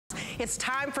It's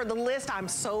time for the list. I'm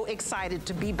so excited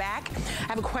to be back. I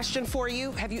have a question for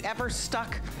you. Have you ever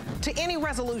stuck to any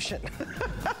resolution?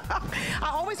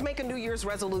 I always make a New Year's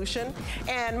resolution,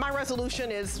 and my resolution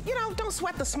is, you know, don't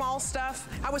sweat the small stuff.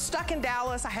 I was stuck in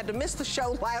Dallas. I had to miss the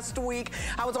show last week.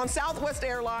 I was on Southwest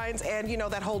Airlines, and you know,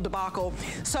 that whole debacle.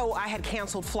 So I had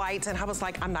canceled flights, and I was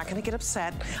like, I'm not gonna get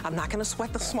upset. I'm not gonna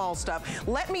sweat the small stuff.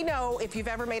 Let me know if you've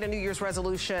ever made a New Year's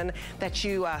resolution that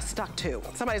you stuck to.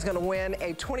 Somebody's gonna win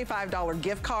a $25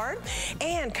 gift card.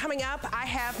 And coming up, I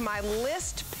have my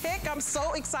list pick. I'm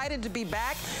so excited to be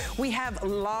back. We have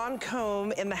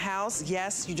Lancome in the house.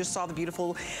 Yes, you just saw the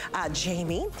beautiful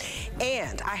Jamie.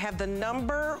 And I have the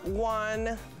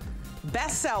 #1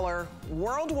 bestseller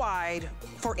worldwide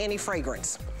for any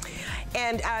fragrance.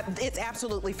 And it's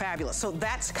absolutely fabulous. So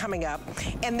that's coming up.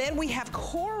 And then we have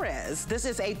Korres. This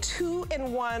is a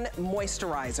 2-in-1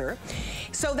 moisturizer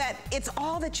so that it's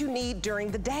all that you need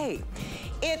during the day.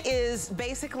 It is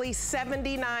basically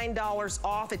 $79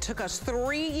 off. It took us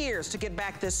 3 years to get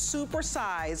back this super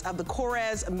size of the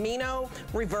Korres Amino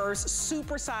Reverse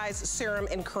Super Size Serum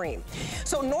and Cream.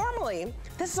 So normally,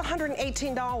 this is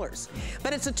 $118,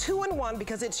 but it's a 2-in-1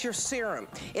 because it's your serum.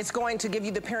 It's going to give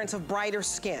you the appearance of brighter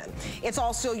skin. It's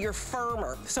also your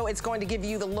firmer, so it's going to give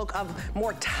you the look of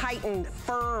more tightened,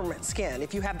 firm skin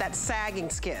if you have that sagging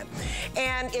skin.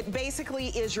 And it basically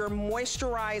is your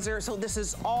moisturizer, so this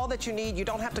is all that you need. You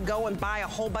don't have to go and buy a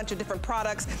whole bunch of different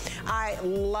products. I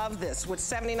love this. With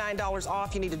 $79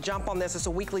 off, you need to jump on this. It's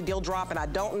a weekly deal drop, and I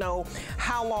don't know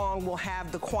how long we'll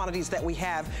have the quantities that we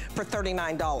have for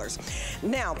 $39.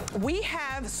 Now, we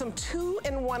have some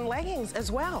 2-in-1 leggings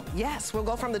as well. Yes, we'll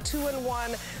go from the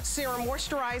 2-in-1 serum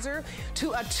moisturizer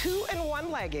to a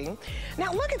 2-in-1 legging.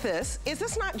 Now look at this. Is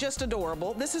this not just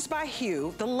adorable? This is by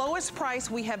Hue, the lowest price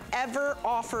we have ever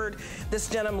offered this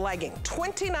denim legging,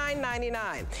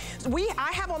 $29.99.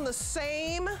 I have on the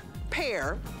same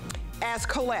pair as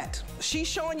Colette. She's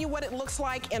showing you what it looks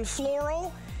like in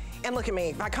floral. And look at me,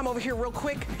 if I come over here real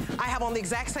quick, I have on the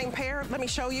exact same pair. Let me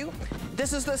show you.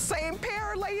 This is the same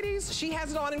pair, ladies. She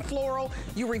has it on in floral.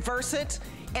 You reverse it,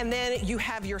 and then you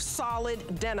have your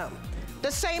solid denim.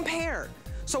 The same pair.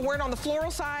 So wear it on the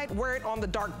floral side, wear it on the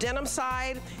dark denim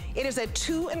side. It is a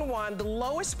 2-in-1, the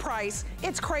lowest price.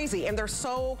 It's crazy, and they're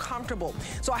so comfortable.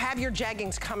 So I have your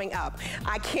jeggings coming up.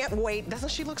 I can't wait. Doesn't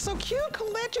she look so cute,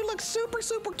 Colette? You look super,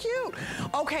 super cute.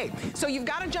 Okay, so you've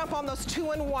got to jump on those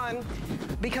 2-in-1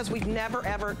 because we've never,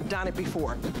 ever done it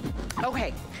before.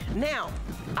 Okay, now,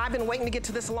 I've been waiting to get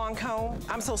to this Lancome.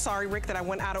 I'm so sorry, Rick, that I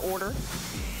went out of order.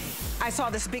 I saw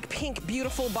this big pink,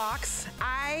 beautiful box.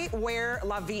 I wear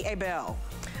La Vie est Belle.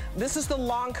 This is the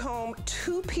Lancome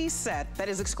 2-piece set that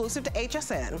is exclusive to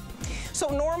HSN. So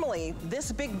normally,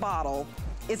 this big bottle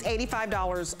is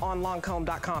 $85 on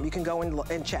Lancome.com. You can go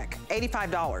and check,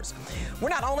 $85. We're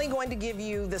not only going to give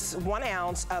you this 1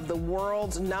 ounce of the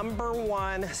world's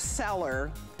 #1 seller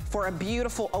for a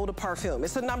beautiful eau de parfum.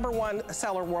 It's the #1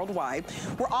 seller worldwide.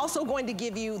 We're also going to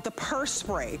give you the purse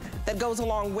spray that goes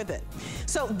along with it.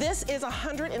 So this is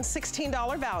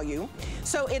 $116 value.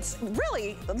 So it's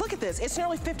really, look at this, it's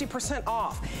nearly 50%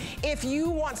 off. If you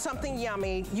want something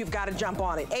yummy, you've got to jump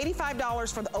on it.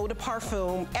 $85 for the eau de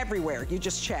parfum everywhere, you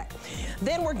just check.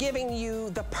 Then we're giving you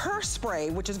the purse spray,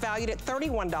 which is valued at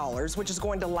 $31, which is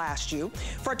going to last you,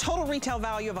 for a total retail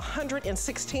value of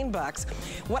 $116.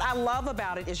 What I love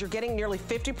about it is you're getting nearly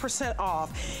 50%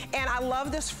 off. And I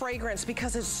love this fragrance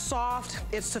because it's soft,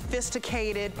 it's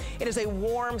sophisticated, it is a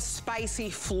warm, spicy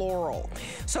floral.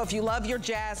 So if you love your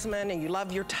jasmine and you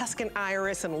love your Tuscan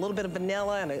iris and a little bit of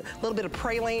vanilla and a little bit of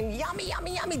praline, yummy,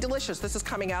 yummy, yummy, delicious. This is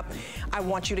coming up. I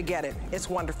want you to get it. It's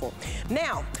wonderful.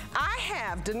 Now, I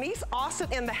have Denise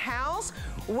Austin in the house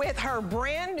with her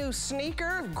brand new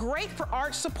sneaker. Great for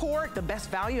arch support, the best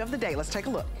value of the day. Let's take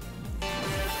a look.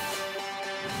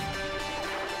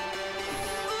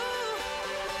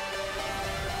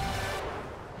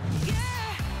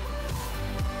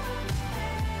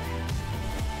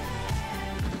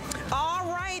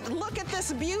 Look at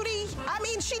this beauty. I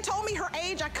mean, she told me her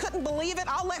age. I couldn't believe it.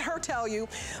 I'll let her tell you.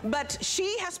 But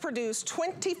she has produced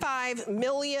 25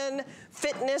 million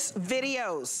fitness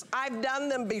videos. I've done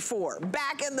them before,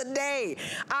 back in the day.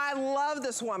 I love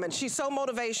this woman. She's so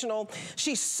motivational.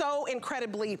 She's so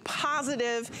incredibly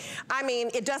positive. I mean,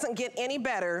 it doesn't get any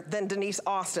better than Denise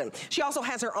Austin. She also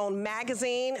has her own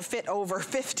magazine, Fit Over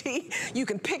 50. You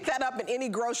can pick that up in any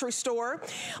grocery store.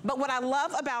 But what I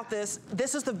love about this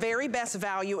is the very best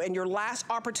value and your last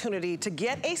opportunity to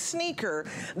get a sneaker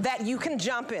that you can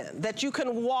jump in, that you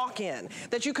can walk in,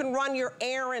 that you can run your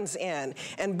errands in.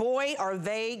 And boy, are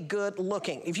they good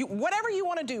looking. If you, whatever you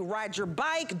want to do, ride your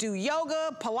bike, do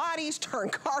yoga, Pilates, turn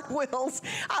cartwheels.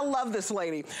 I love this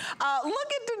lady.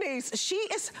 Look at Denise. She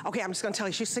is, okay, I'm just going to tell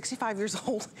you, she's 65 years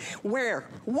old. Where?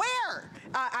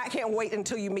 I can't wait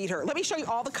until you meet her. Let me show you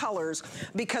all the colors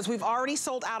because we've already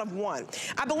sold out of one.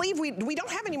 I believe we don't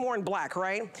have any more in black,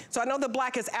 right? So I know the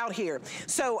black is out here.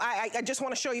 So I just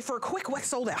want to show you for a quick, what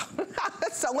sold out.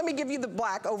 So let me give you the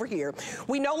black over here.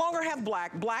 We no longer have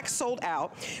black. Black sold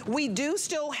out. We do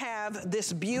still have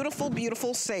this beautiful,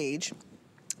 beautiful sage,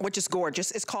 which is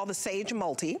gorgeous. It's called the Sage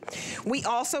Multi. We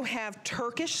also have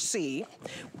Turkish Sea.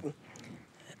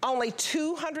 Only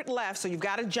 200 left, so you've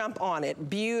got to jump on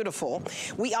it. Beautiful.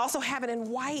 We also have it in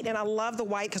white, and I love the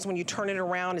white because when you turn it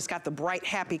around, it's got the bright,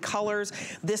 happy colors.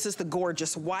 This is the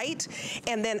gorgeous white.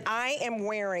 And then I am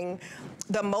wearing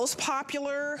the most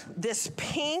popular, this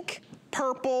pink,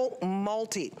 purple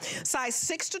multi. Size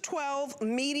 6 to 12,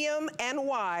 medium and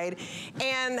wide.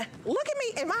 And look at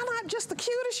me, am I not just the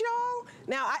cutest, y'all?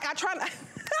 Now, I try to,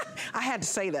 I had to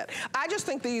say that. I just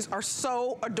think these are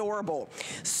so adorable.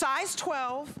 Size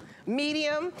 12,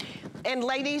 medium, and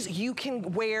ladies, you can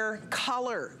wear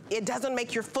color. It doesn't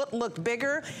make your foot look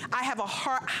bigger. I have a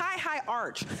high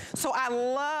arch, so I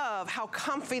love how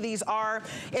comfy these are.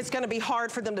 It's gonna be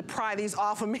hard for them to pry these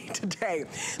off of me today.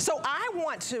 So I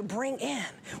want to bring in,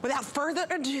 without further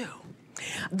ado,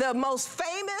 the most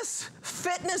famous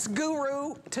fitness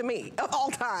guru to me of all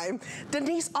time,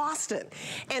 Denise Austin.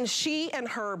 And she and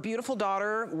her beautiful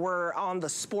daughter were on the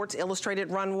Sports Illustrated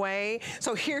runway.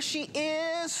 So here she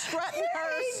is, strutting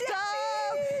her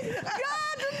stuff.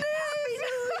 God, Denise!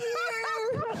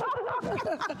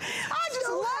 I just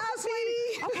love this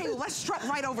lady. Okay, well, let's strut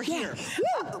right over here.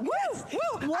 Woo, woo,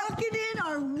 woo. Walking in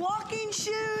our walking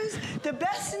shoes, the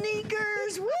best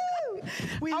sneakers, woo!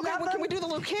 We love them. Can we do the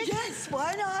little kick? Yes,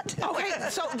 why not? Okay,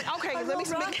 so, okay, let me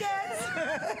speak.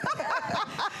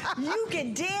 You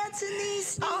can dance in these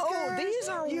sneakers. Oh, these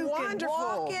are wonderful. You can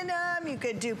walk in them. You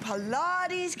could do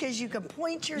Pilates because you can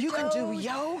point your toes. You can do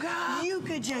yoga. You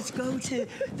could just go to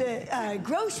the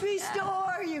grocery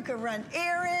store. You can run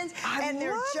errands. And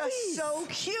they're just so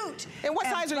cute. And what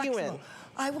size are you in?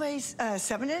 I weigh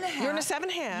 7.5. You're in a 7.5.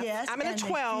 Yes. I'm in a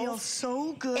 12. And they feel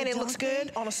so good. And it looks good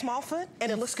on a small foot,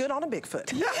 and it looks good on a big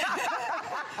foot. Look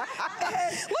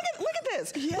at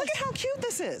this. Yes. Look at how cute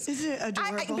this is. Isn't it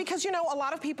adorable? Because, you know, a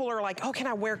lot of people are like, oh, can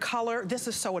I wear color? This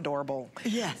is so adorable.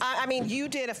 Yes. I mean, you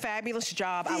did a fabulous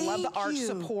job. I love the arch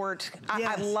support.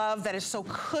 Yes. I love that it's so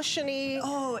cushiony.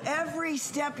 Oh, every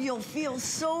step you'll feel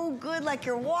so good, like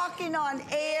you're walking on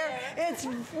air. It's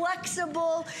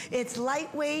flexible. It's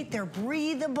lightweight. They're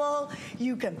breathable.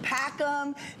 You can pack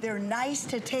them. They're nice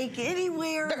to take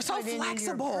anywhere. They're so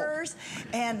flexible. In your purse.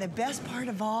 And the best part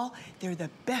of all, they're the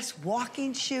best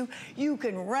walking shoe. You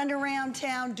can run around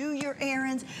town, do your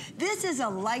errands. This is a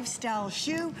lifestyle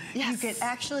shoe. Yes. You can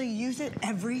actually use it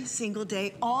every single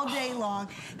day, all day long.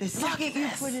 The second you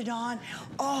put it on,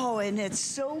 oh, and it's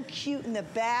so cute in the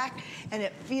back, and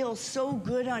it feels so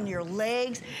good on your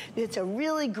legs. It's a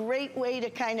really great way to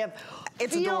kind of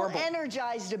feel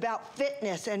energized about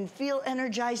fitness and feel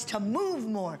energized to move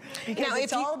more, because now,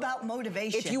 it's all about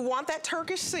motivation. If you want that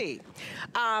Turkish Sea,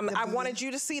 I wanted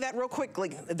you to see that real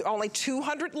quickly. Only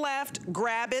 200 left.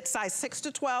 Grab it, size 6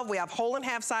 to 12. We have whole and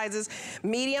half sizes,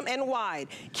 medium and wide.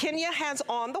 Kenya has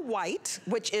on the white,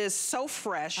 which is so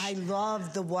fresh. I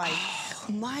love the white.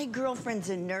 My girlfriend's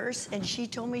a nurse, and she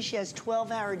told me she has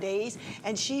 12-hour days,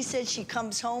 and she said she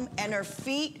comes home and her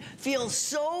feet feel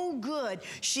so good.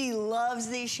 She loves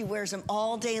these. She wears them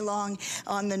all day long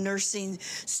on the nursing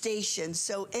station.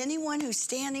 So anyone who's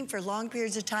standing for long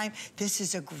periods of time, this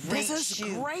is a great shoe. This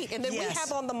is great. And then we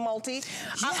have on the multi.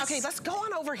 Yes. Okay, let's go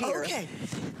on over here. Okay.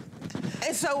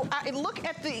 And so look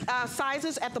at the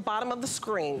sizes at the bottom of the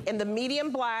screen. In the medium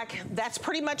black, that's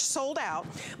pretty much sold out.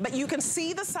 But you can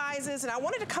see the sizes, and I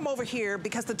wanted to come over here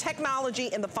because the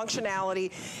technology and the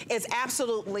functionality is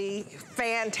absolutely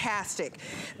fantastic.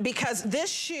 Because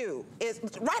this shoe is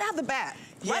right out the bat,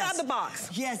 right out the box.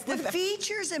 Yes, the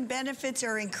features and benefits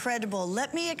are incredible.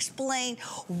 Let me explain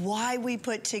why we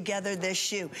put together this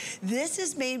shoe. This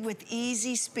is made with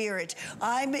Easy Spirit.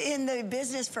 I'm in the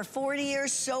business for 40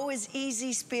 years, so is Easy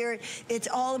Easy Spirit. It's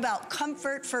all about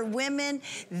comfort for women.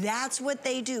 That's what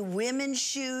they do, women's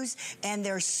shoes, and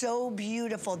they're so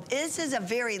beautiful. This is a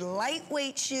very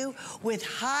lightweight shoe with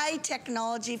high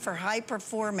technology for high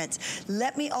performance.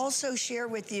 Let me also share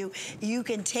with you, you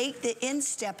can take the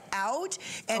instep out,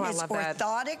 and it's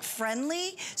orthotic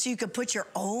friendly, so you can put your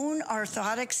own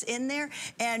orthotics in there.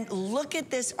 And look at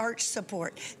this arch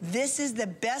support. This is the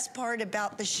best part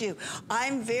about the shoe.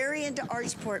 I'm very into arch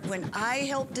support. When I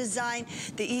helped design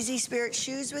the Easy Spirit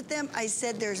shoes with them, I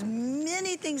said there's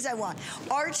many things I want.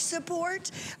 Arch support,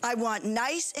 I want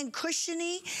nice and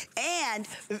cushiony, and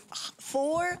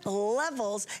 4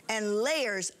 levels and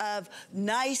layers of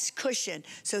nice cushion.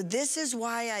 So this is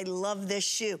why I love this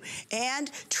shoe.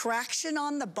 And traction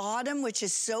on the bottom, which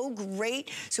is so great.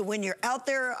 So when you're out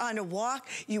there on a walk,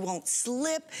 you won't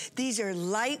slip. These are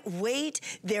lightweight,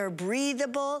 they're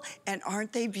breathable, and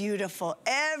aren't they beautiful?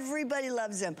 Everybody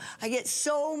loves them. I get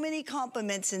so many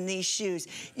compliments in these shoes.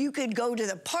 You could go to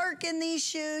the park in these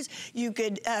shoes. You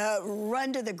could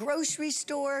run to the grocery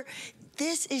store.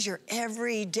 This is your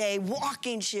everyday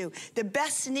walking shoe. The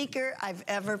best sneaker I've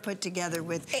ever put together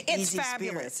with Easy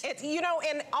fabulous. Spirits. You know,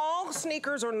 and all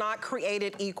sneakers are not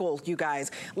created equal, you guys.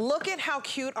 Look at how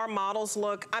cute our models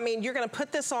look. I mean, you're gonna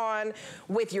put this on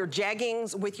with your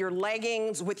jeggings, with your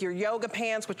leggings, with your yoga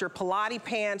pants, with your Pilates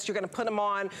pants. You're gonna put them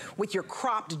on with your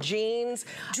cropped jeans.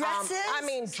 Dresses?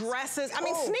 Dresses. I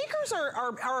mean, sneakers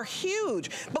are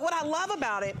huge. But what I love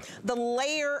about it, the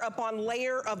layer upon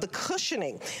layer of the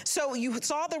cushioning. So you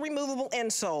saw the removable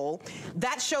insole.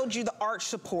 That showed you the arch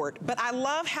support. But I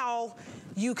love how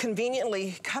you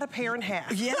conveniently cut a pair in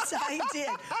half. Yes, I did.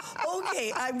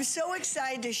 Okay, I'm so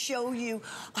excited to show you.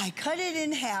 I cut it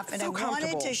in half, and I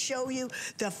wanted to show you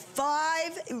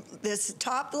this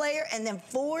top layer, and then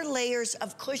 4 layers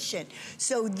of cushion.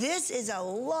 So this is a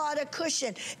lot of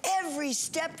cushion. Every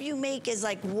step you make is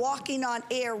like walking on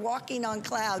air, walking on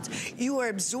clouds. You are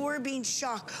absorbing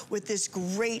shock with this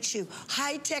great shoe.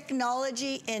 High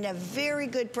technology and a very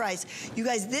good price. You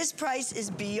guys, this price is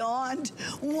beyond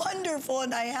wonderful.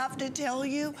 And I have to tell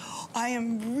you, I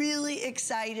am really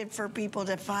excited for people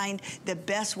to find the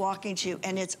best walking shoe.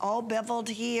 And it's all beveled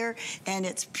here, and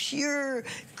it's pure,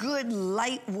 good,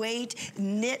 lightweight,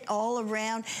 knit all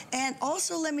around. And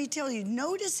also, let me tell you,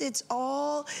 notice it's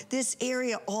all this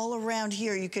area all around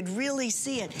here. You could really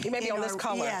see it. Maybe on this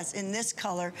color. Yes, in this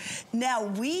color. Now,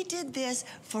 we did this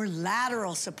for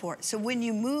lateral support. So when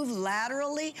you move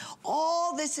laterally,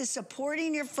 all this is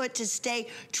supporting your foot to stay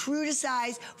true to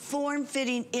size, form-fitting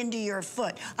into your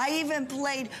foot. I even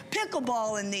played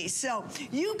pickleball in these. So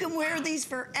you can wear these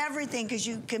for everything because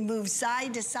you can move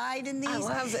side to side in these. I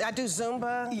love it. I do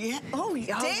Zumba. Yeah. Oh,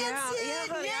 dancing.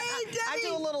 Yeah, I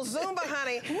do a little Zumba,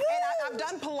 honey. And I've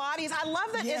done Pilates. I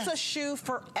love that it's a shoe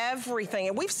for everything.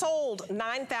 And we've sold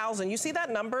 9,000. You see that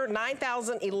number?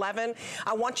 9,011.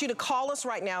 I want you to call us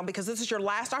right now because this is your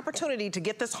last opportunity to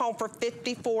get this home for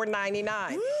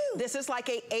 $54.99. This is like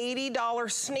a $80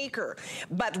 sneaker.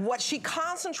 But what she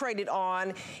concentrated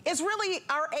on is really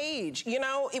our age. You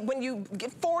know, when you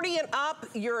get 40 and up,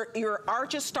 your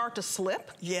arches start to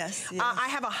slip. Yes, I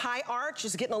have a high arch,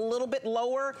 it's getting a little bit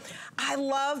lower. I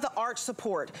love the arch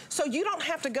support. So you don't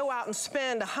have to go out and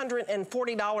spend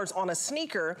 $140 on a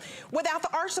sneaker without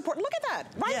the arch support. Look at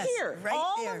that, right here. Right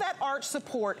all there. of that arch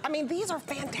support. I mean, these are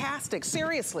fantastic,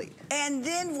 seriously. And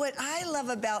then what I love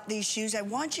about these shoes, I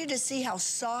want you to see how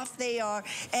soft they are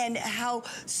and how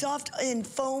soft and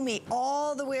foamy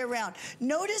all the way around.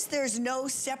 Notice there's no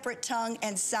separate tongue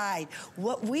and side.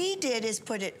 What we did is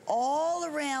put it all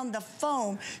around the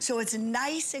foam so it's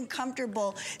nice and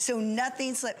comfortable so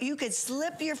nothing slips. You could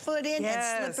slip your foot in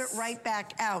and slip it right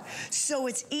back out. So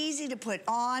it's easy to put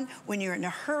on when you're in a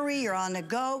hurry, you're on the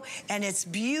go, and it's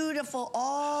beautiful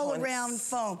all around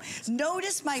foam.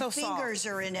 Notice my fingers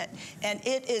are in it, and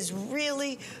it is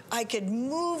really, I could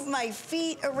move my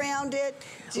feet around it.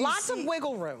 Lots of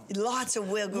wiggle room. Lots of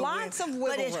wiggle room. Lots of wiggle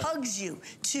room. But it hugs you,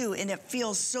 too, and it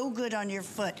feels so good on your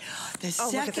foot. The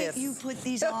second you put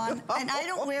these on, and I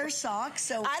don't wear socks,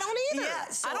 so... I don't either. Yeah,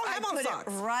 so I don't have on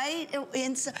socks. It right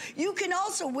inside. You can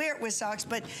also wear it with socks,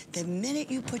 but the minute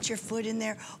you put your foot in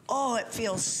there, oh, it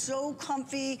feels so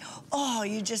comfy. Oh,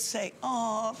 you just say,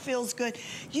 oh, it feels good.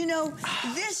 You know,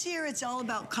 this year it's all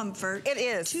about comfort. It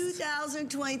is.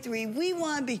 2023, we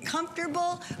want to be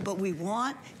comfortable, but we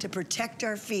want to protect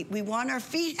our feet. We want our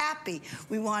feet happy.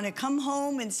 We want to come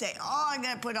home and say, oh, I'm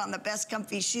going to put on the best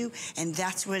comfy shoe, and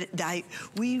that's what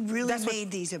we really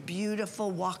made these a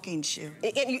beautiful walking shoe.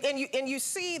 And you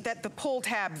see that the pull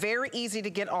tab, very easy to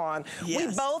get on.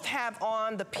 Yes. We both have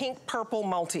on the pink purple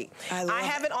multi. I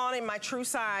have it on in my true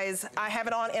size. I have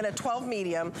it on in a 12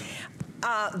 medium.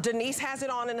 Denise has it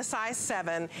on in a size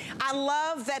 7. I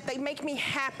love that they make me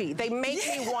happy. They make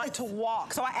me want to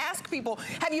walk. So I ask people,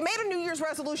 have you made a New Year's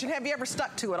resolution? Have you ever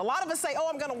stuck to it? A lot of us say, oh,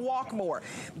 I'm gonna walk more.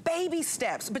 Baby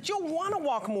steps, but you'll wanna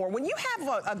walk more. When you have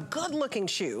a good looking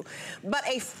shoe, but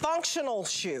a functional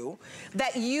shoe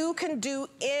that you can do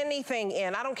anything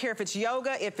in, I don't care if it's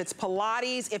yoga, if it's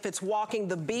Pilates, if it's walking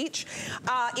the beach,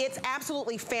 it's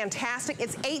absolutely fantastic.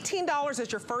 It's $18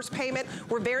 as your first payment.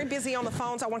 We're very busy on the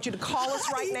phones. I want you to call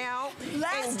us right now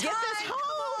and get this home.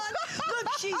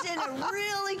 Look, she's in a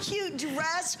really cute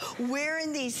dress,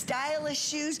 wearing these stylish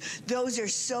shoes. Those are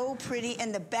so pretty,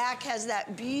 and the back has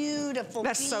that beautiful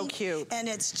That's pink, so cute. And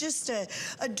it's just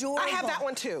adorable. I have that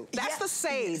one too. That's the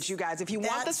sage, you guys. If you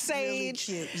want the sage,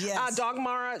 really cute. Yes.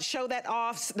 Dogmara, show that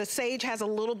off. The sage has a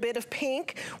little bit of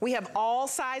pink. We have all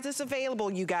sizes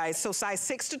available, you guys. So size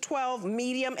 6 to 12,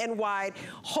 medium and wide,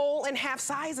 whole and half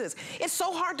sizes. It's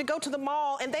so hard to go to the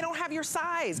mall and they don't have your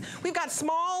size. We've got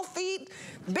small feet,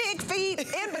 big feet,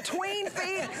 in between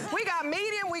feet. We got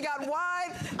medium, we got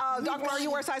wide. Dogmara, you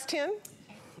wear size 10?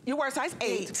 You wear size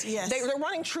 8. Yes. They're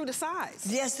running true to size.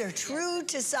 Yes, they're true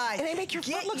to size. And they make your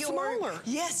foot look smaller.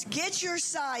 Yes, get your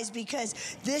size, because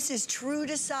this is true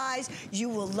to size. You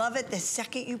will love it. The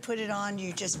second you put it on,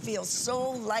 you just feel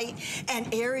so light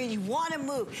and airy. You want to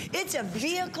move. It's a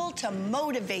vehicle to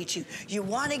motivate you. You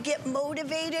want to get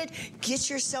motivated, get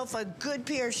yourself a good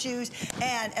pair of shoes,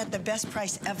 and at the best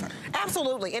price ever.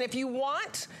 Absolutely. And if you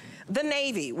want the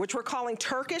navy, which we're calling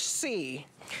Turkish Sea,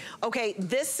 okay,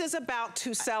 this is about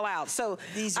to sell out. So,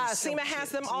 Seema has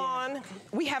them on.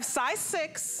 We have size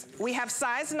 6, we have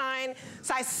size 9,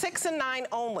 size 6 and 9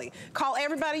 only. Call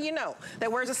everybody you know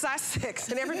that wears a size 6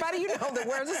 and everybody you know that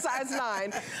wears a size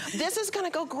 9. This is gonna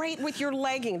go great with your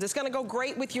leggings. It's gonna go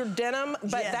great with your denim,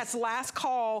 but that's last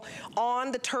call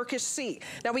on the Turkish Sea.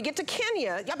 Now we get to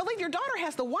Kenya. I believe your daughter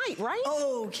has the white, right?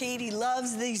 Oh, Katie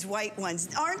loves these white ones.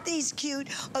 Aren't these cute?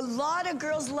 A lot of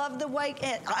girls love the white,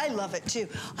 and I love it too.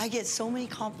 I get so many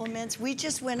compliments. We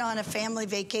just went on a family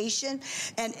vacation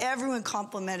and everyone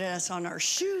complimented us on our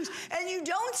shoes, and you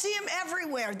don't see them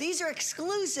everywhere. These are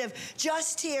exclusive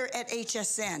just here at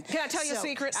HSN. Can I tell you a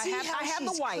secret? I have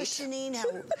the white. Cushioning, how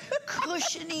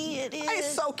cushiony it is.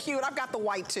 It's so cute. I've got the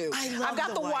white too. I've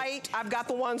got the white. I've got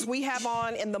the ones we have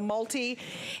on in the multi,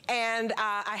 and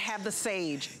I have the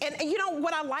sage. And you know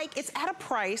what I like? It's at a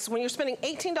price when you're spending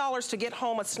 $18 to get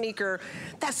home a sneaker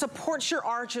that supports your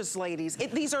arches, ladies.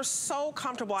 These are so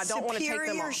comfortable. I don't want to take them off.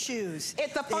 Superior shoes.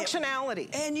 It's the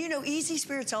functionality. And you know, Easy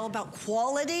Spirit's all about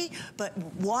quality, but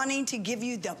wanting to give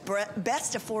you the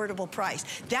best affordable price.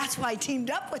 That's why I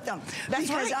teamed up with them.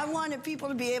 Because I wanted people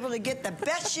to be able to get the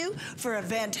best shoe for a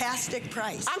fantastic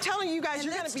price. I'm telling you guys,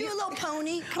 you're going to be... Let's do a little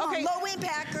pony. Come on, low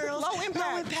impact, girls. Low impact.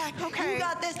 Low impact. Okay. You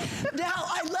got this. Now,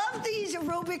 I love these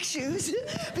aerobic shoes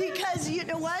because you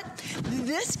know what?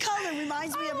 This color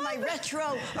reminds me of my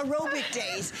retro aerobic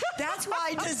days. That's why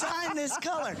I designed this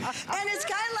color. And it's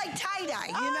kind of like tie-dye,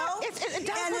 you know? It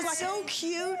does and look it's like so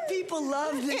cute. People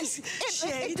love these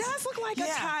shades. It does look like a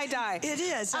tie-dye. It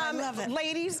is. I love it.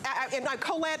 Ladies, and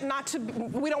Colette,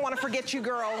 we don't want to forget you,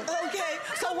 girl. Okay.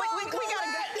 So we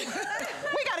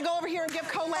gotta go over here and give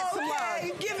Colette some love.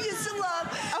 Okay, give you some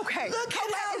love. Okay. Look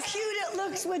at how cute it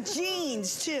looks with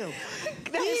jeans, too.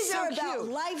 These are about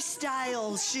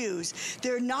lifestyle shoes.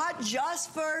 They're not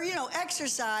just for, you know,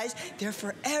 exercise. They're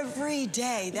for every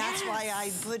day. That's why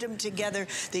I put them together,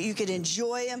 that you could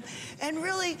enjoy them and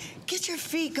really get your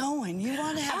feet going. You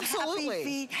want to have happy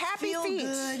feet. Feel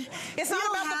good. It's not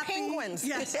about the penguins.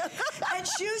 Yes. And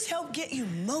shoes help get you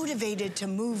motivated to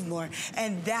move more.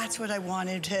 And that's what I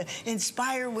wanted to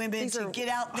inspire women to get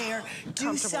out there,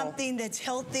 do something that's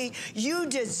healthy. You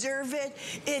deserve it.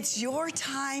 It's your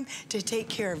time to take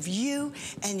care of you,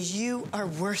 and you are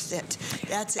worth it.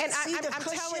 That's it. And see the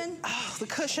cushion? The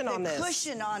cushion on this. The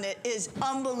cushion on it is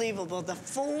unbelievable. The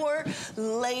 4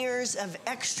 layers of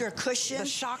extra cushion. The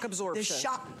shock absorption. The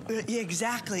shock,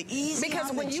 exactly. Easy because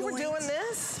on when the you were doing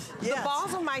this, the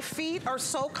balls of my feet are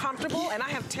so comfortable, and I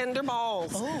have tender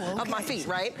balls of my feet,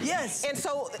 right? Yes. And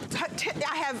so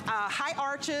I have high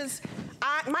arches.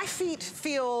 My feet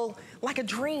feel like a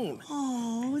dream.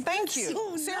 Oh, thank you.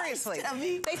 So seriously,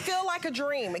 nice, they feel like a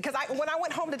dream. Because when I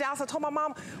went home to Dallas, I told my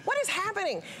mom, "What is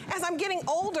happening? As I'm getting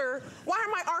older, why are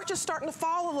my arches starting to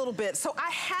fall a little bit?" So I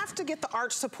have to get the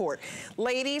arch support.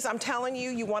 Ladies, I'm telling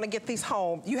you, you want to get these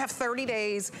home. You have 30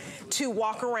 days to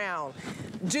walk around.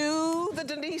 Do the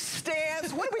Denise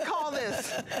stance. What do we call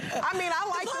this? I mean, I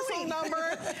like this little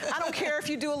number. I don't care if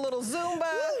you do a little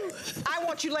Zumba. I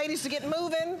want want you ladies to get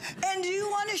moving. And do you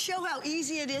want to show how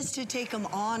easy it is to take them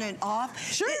on and off?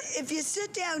 Sure. If you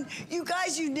sit down, you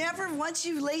guys, you never, once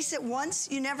you lace it once,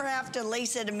 you never have to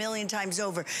lace it a million times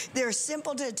over. They're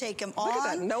simple to take them on. Look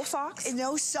at that, no socks?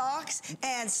 No socks,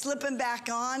 and slip them back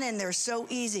on, and they're so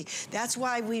easy. That's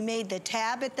why we made the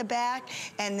tab at the back,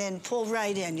 and then pull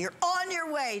right in. You're on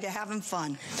your way to having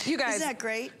fun. You guys, isn't that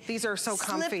great? These are so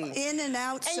comfy. Slip in and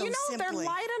out so simply. And you know, they're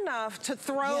light enough to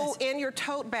throw in your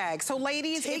tote bag. So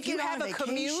ladies, if you have a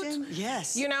commute,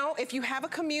 you know, if you have a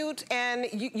commute and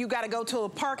you got to go to a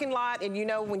parking lot, and you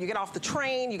know, when you get off the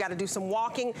train, you got to do some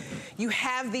walking, you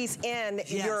have these in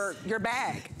your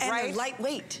bag, and right? they're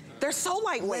lightweight. They're so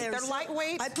lightweight. They're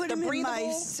lightweight. I put them in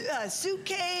my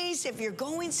suitcase. If you're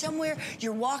going somewhere,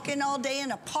 you're walking all day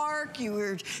in a park,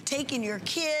 you're taking your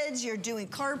kids, you're doing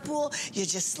carpool, you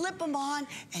just slip them on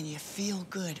and you feel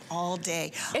good all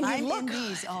day. And I'm in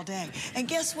these all day. And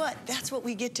guess what? That's what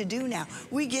we get to do now.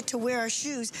 We get to wear our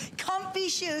shoes, comfy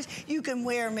shoes. You can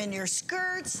wear them in your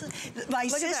skirts. My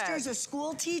sister's a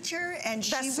school teacher, and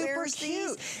she wears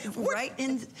these right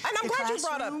in the classroom. And I'm glad you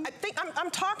brought up. I think I'm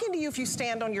talking to you if you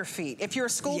stand on your feet. If you're a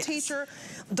school teacher,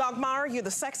 Dagmar, you're the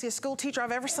sexiest school teacher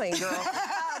I've ever seen, girl.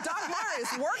 Dagmar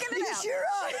is working it out. Sure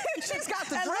are. She's got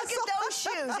the and dress look at those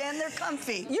shoes, and they're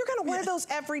comfy. You're gonna wear those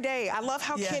every day. I love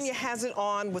how Kenya has it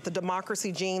on with the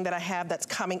Democracy jean that I have that's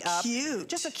coming up. Cute.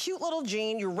 Just a cute little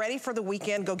jean. You're ready for the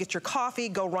weekend. Go get your coffee.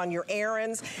 Go run your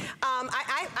errands.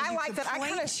 I like that. I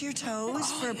kind of your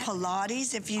toes for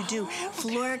Pilates. If you do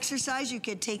floor exercise, you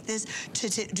could take this to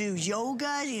do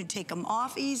yoga. You take them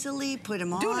off easily, put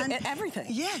them on. Everything.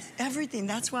 Yes, everything.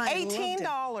 That's why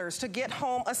 $18 to get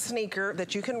home a sneaker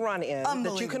that you can run in,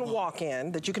 that you can walk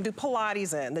in, that you can do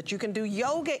Pilates in, that you can do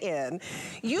yoga in.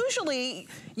 Usually,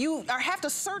 you have to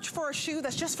search for a shoe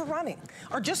that's just for running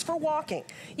or just for walking.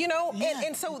 You know,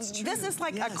 and so this is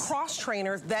like a cross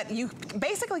trainer that you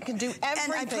basically can do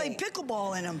everything. And I play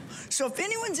pickleball in them. So if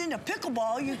anyone's into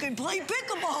pickleball, you can play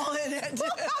pickleball in it.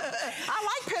 I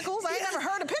like pickles. I ain't never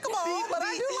heard of pickleball, but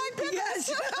I do like pickles.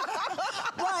 Yes.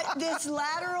 But this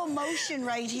lateral motion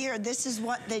right here, this is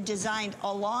what they designed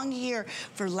along here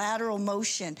for lateral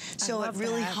motion. So it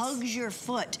really hugs your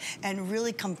foot and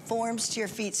really conforms to your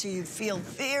feet, so you feel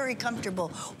very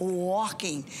comfortable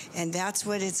walking. And that's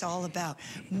what it's all about.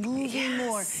 Moving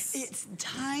more. It's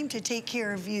time to take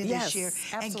care of you this year.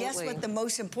 Absolutely. And guess what the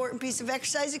most important piece of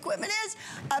exercise equipment is?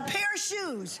 A pair of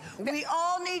shoes. We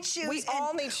all need shoes. We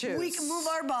all need shoes. We can move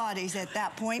our bodies at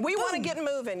that point. We want to get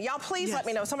moving. Y'all, please let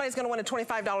me know. Somebody's going to win a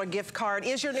 $25 gift card.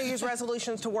 Is your New Year's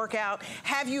resolutions to work out?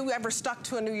 Have you ever stuck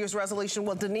to a New Year's resolution?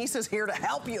 Well, Denise is here to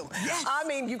help you. Yes. I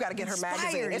mean, you got to get her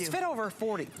magazine. It's fit over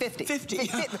 40, 50. 50.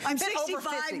 I'm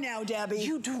 65 now, Debbie.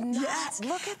 You do not. Yes.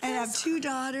 Look at this. And I have 2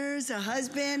 daughters, a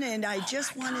husband, and I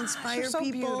just want to inspire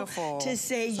people to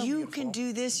say, you can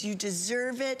do this, you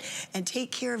deserve it, and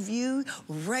take care of you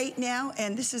right now.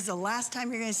 And this is the last time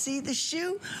you're going to see the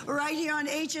shoe right here on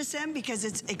HSN, because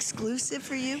it's exclusive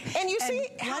for you. And you see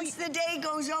how once the day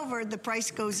goes over, the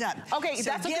price goes up. Okay, so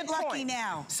that's a good lucky point.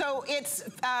 Now. So it's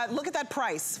look at that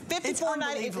price,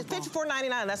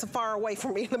 $54.99. That's far away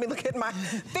from me. Let me look at my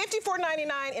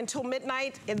 $54.99 until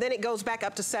midnight, and then it goes back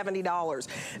up to $70.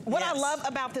 What I love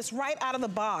about this, right out of the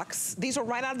box, these are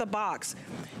right out of the box.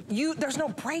 There's no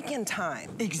break-in time.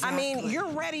 Exactly. I mean, you're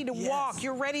ready to walk,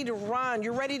 you're ready to run,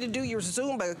 you're ready to do your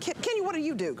Zumba. Kenny, what do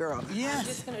you do, girl? Yes. I'm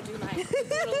just gonna do my get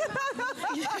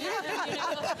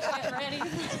ready.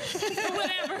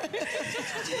 Whatever.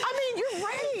 I mean, you're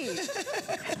ready.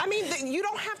 I mean, you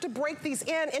don't have to break these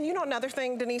in. And you know another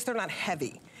thing, Denise, they're not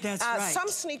heavy. That's right. Some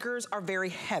sneakers are very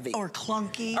heavy. Or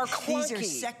clunky. These are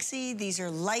sexy, these are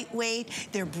lightweight,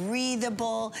 they're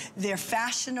breathable, they're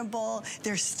fashionable,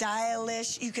 they're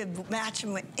stylish. You can match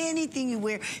them with anything you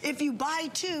wear. If you buy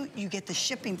 2, you get the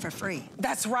shipping for free.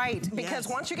 That's right, because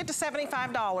once you get to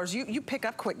 $75, you pick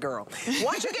up quick, girl.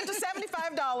 Once you get to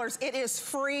 $75, it is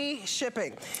free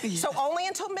shipping. So only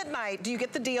until midnight do you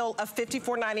get the deal of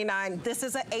 $54.99. This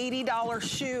is an $80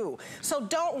 shoe. So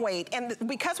don't wait. And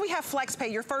because we have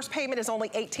FlexPay, your first payment is only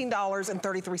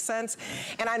 $18.33.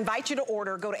 And I invite you to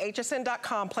order. Go to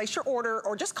hsn.com, place your order,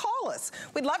 or just call us.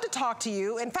 We'd love to talk to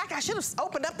you. In fact, I should have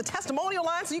opened up the testimonial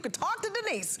line so you could talk to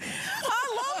Denise.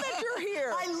 I love that you're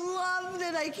here. I love this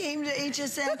that I came to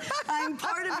HSN. I'm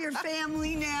part of your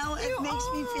family now. It makes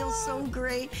me feel so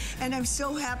great. And I'm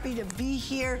so happy to be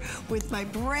here with my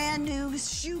brand new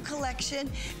shoe collection.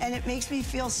 And it makes me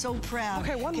feel so proud.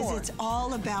 Okay, one more. Because it's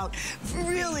all about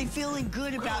really feeling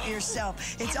good about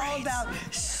yourself. It's all about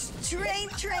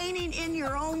strength training in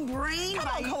your own brain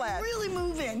by really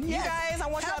moving. You guys, I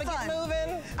want y'all to get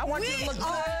moving. I want you to look good.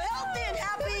 Healthy and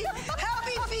happy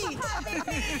feet. Happy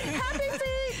feet.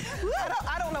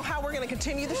 I don't know how we're going to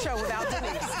continue the show without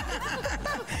Denise.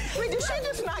 I mean, did she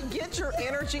just not get your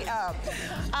energy up?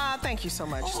 Thank you so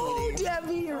much, sweetie.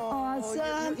 Debbie, you're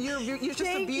awesome. You're just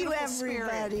a beautiful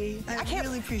everybody. Spirit. I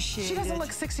really appreciate it. She doesn't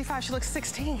look 65. She looks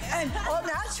 16. And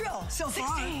natural so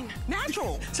far. 16.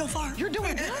 Natural. So far. You're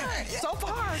doing good. So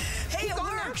far. Hey, it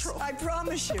works. Natural. I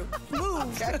promise you.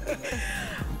 Move.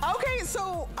 Okay,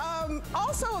 so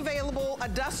also available, a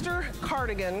duster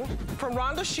cardigan from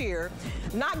Rhonda Shear.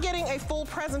 Not getting a full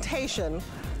presentation,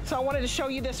 so I wanted to show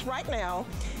you this right now.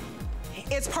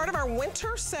 It's part of our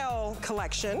winter sale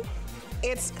collection.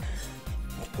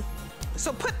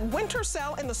 So put winter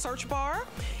sale in the search bar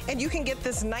and you can get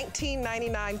this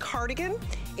 $19.99 cardigan.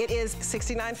 It is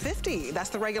 $69.50. That's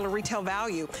the regular retail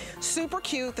value. Super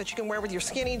cute that you can wear with your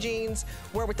skinny jeans,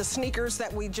 wear with the sneakers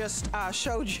that we just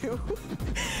showed you.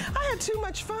 I had too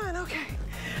much fun, okay.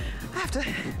 I have to,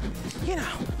 you know,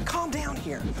 calm down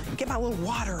here, get my little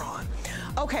water on.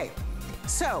 Okay,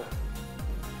 so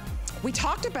we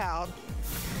talked about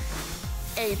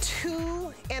a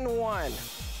 2-in-1.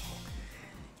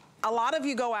 A lot of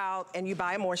you go out and you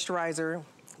buy a moisturizer,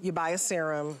 you buy a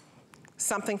serum,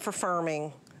 something for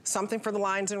firming, something for the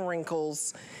lines and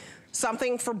wrinkles,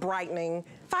 something for brightening,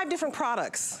 5 different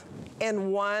products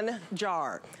in one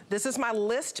jar. This is my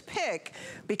list pick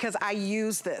because I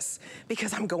use this,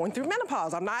 because I'm going through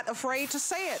menopause. I'm not afraid to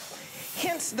say it.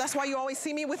 Hence, that's why you always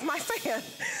see me with my fan.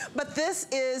 But this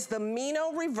is the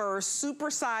Mino Reverse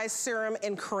Supersized Serum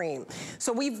and Cream.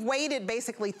 So we've waited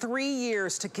basically 3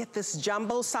 years to get this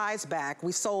jumbo size back.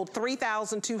 We sold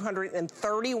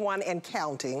 3,231 and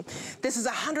counting. This is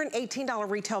 $118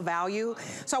 retail value.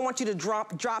 So I want you to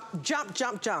jump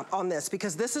on this,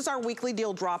 because this is our weekly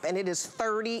deal drop and it is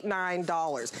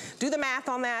 $39. Do the math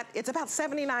on that. It's about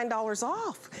 $79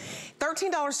 off.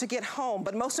 $13 to get home,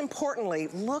 but most importantly,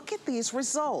 look at these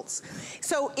results.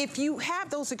 So if you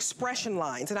have those expression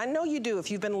lines, and I know you do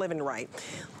if you've been living right,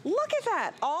 look at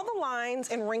that. All the lines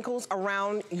and wrinkles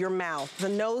around your mouth, the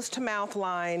nose to mouth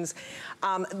lines,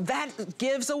 that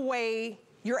gives away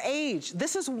your age.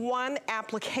 This is one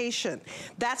application.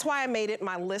 That's why I made it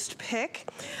my list pick.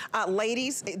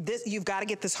 Ladies, you've got to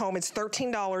get this home. It's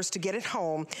 $13 to get it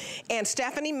home. And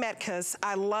Stephanie Metcalf,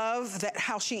 I love that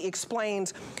how she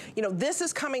explains, you know, this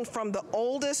is coming from the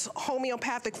oldest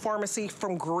homeopathic pharmacy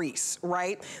from Greece,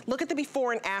 right? Look at the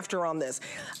before and after on this.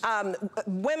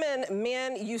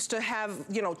 Men used to have,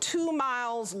 you know, 2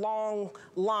 miles long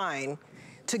line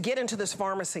to get into this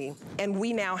pharmacy, and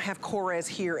we now have Korres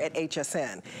here at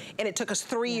HSN. And it took us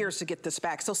 3 years to get this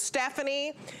back. So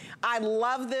Stephanie, I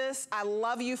love this. I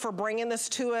love you for bringing this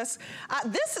to us.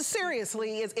 This is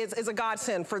seriously is a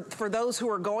godsend for those who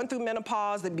are going through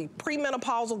menopause, that be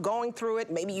premenopausal, going through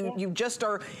it. Maybe you just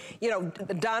are, you know,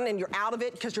 done and you're out of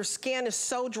it because your skin is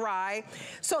so dry.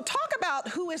 So talk about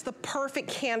who is the perfect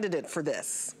candidate for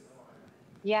this.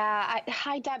 Yeah,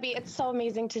 hi Debbie, it's so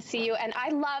amazing to see you, and I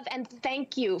love and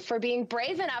thank you for being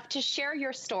brave enough to share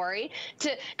your story,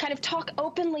 to kind of talk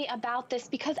openly about this,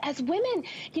 because as women,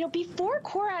 you know, before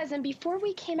Korres and before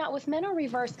we came out with Mino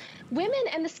Reverse, women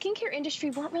and the skincare industry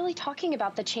weren't really talking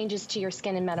about the changes to your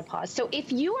skin in menopause. So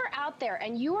if you are out there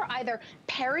and you are either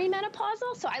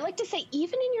perimenopausal, so I like to say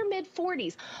even in your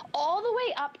mid-40s, all the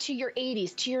way up to your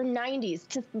 80s, to your 90s,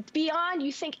 to beyond,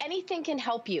 you think anything can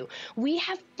help you, we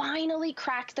have finally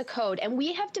cracked the code, and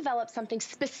we have developed something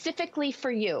specifically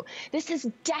for you. This is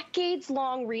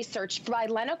decades-long research by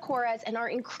Lena Korres and our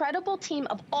incredible team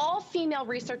of all-female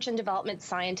research and development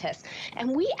scientists.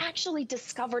 And we actually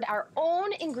discovered our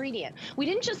own ingredient. We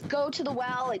didn't just go to the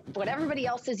well, like what everybody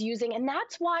else is using, and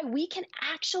that's why we can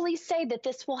actually say that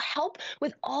this will help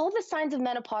with all the signs of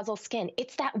menopausal skin.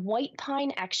 It's that white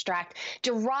pine extract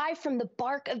derived from the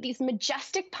bark of these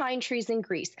majestic pine trees in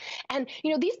Greece. And,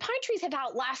 you know, these pine trees have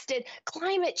outlasted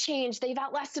climate change. They've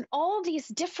outlasted all these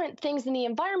different things in the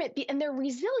environment, and they're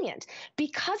resilient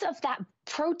because of that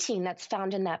protein that's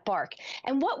found in that bark.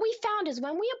 And what we found is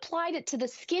when we applied it to the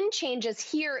skin changes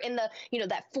here in the,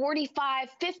 that 45,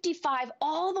 55,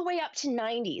 all the way up to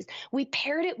 90s, we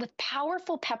paired it with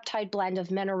powerful peptide blend of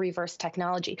MenoReverse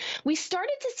technology. We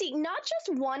started to see not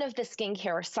just one of the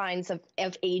skincare signs of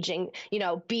aging,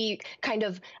 be kind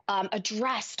of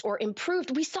addressed or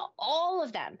improved. We saw all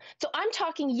of them. So I'm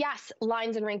talking, yes,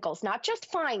 lines and wrinkles, not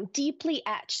just fine, deeply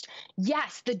etched.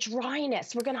 Yes, the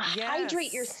dryness. We're going to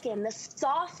hydrate your skin, the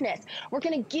softness. We're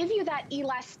going to give you that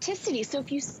elasticity. So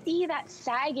if you see that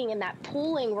sagging and that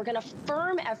pulling, we're going to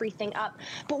firm everything up.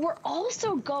 But we're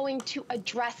also going to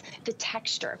address the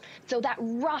texture. So that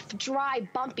rough, dry,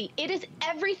 bumpy, it is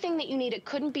everything that you need. It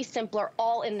couldn't be simpler,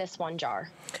 all in this one jar.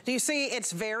 Do you see,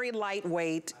 it's very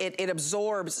lightweight. It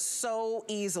absorbs so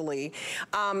easily.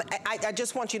 I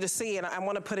just want you to see, and I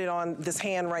want to put it on this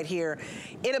hand right here.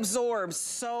 It absorbs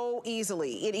so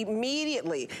easily. It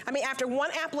immediately, after one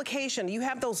application, you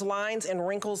have those lines and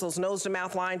wrinkles, those nose to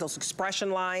mouth lines, those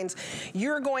expression lines.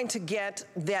 You're going to get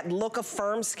that look of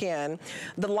firm skin.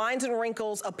 The lines and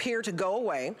wrinkles appear to go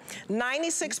away.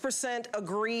 96%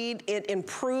 agreed it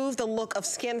improved the look of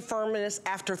skin firmness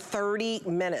after 30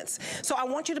 minutes. So I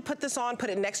want you to put this on, put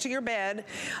it next to your bed.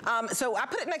 So I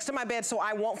put it next to my bed so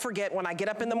I won't forget when I get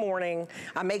up in the morning.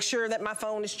 I make sure that my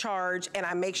phone is charged, and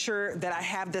I make sure that I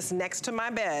have this next to my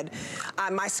bed,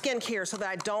 my skincare, so that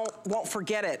I won't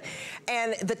forget it.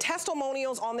 And the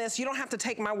testimonials on this, you don't have to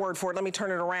take my word for it. Let me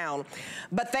turn it around.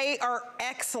 But they are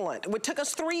excellent. It took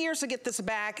us 3 years to get this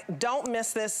back. Don't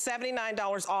miss this,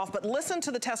 $79 off. But listen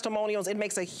to the testimonials. It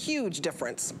makes a huge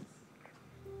difference.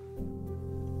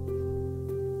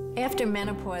 After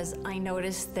menopause, I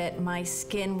noticed that my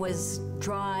skin was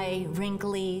dry,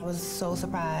 wrinkly. I was so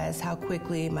surprised how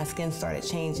quickly my skin started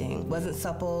changing. It wasn't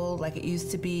supple like it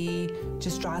used to be,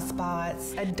 just dry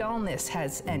spots. A dullness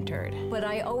has entered. But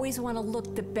I always want to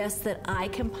look the best that I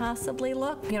can possibly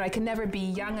look. I can never be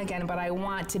young again, but I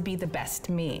want to be the best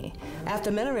me.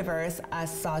 After MenoReverse, I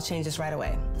saw changes right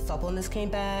away. The suppleness came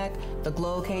back, the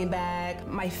glow came back.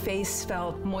 My face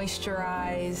felt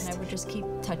moisturized. And I would just keep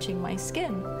touching my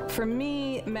skin. For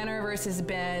me, MenoReverse has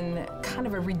been kind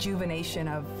of a rejuvenation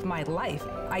of my life.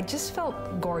 I just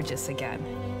felt gorgeous again.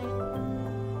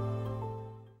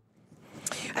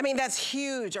 That's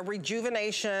huge, a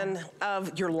rejuvenation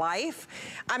of your life.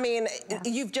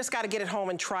 You've just got to get it home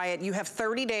and try it. You have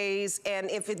 30 days,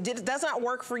 and if it does not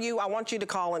work for you, I want you to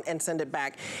call and send it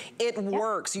back. It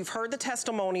works. You've heard the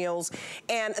testimonials,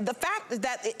 and the fact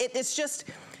that it's just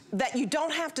that you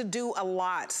don't have to do a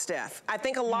lot, Steph. I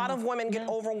think a lot of women get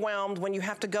overwhelmed when you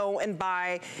have to go and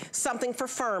buy something for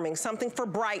firming, something for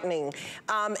brightening,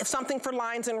 something for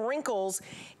lines and wrinkles.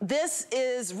 This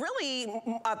is really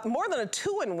more than a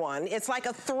 2-in-1. It's like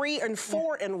a 3 and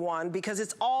 4-in-1 because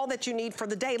it's all that you need for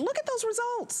the day. Look at those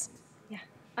results.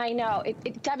 I know,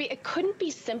 Debbie, it couldn't be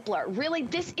simpler. Really,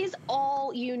 this is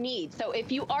all you need. So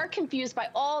if you are confused by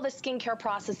all the skincare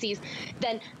processes,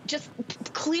 then just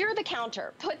clear the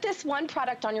counter. Put this one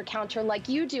product on your counter like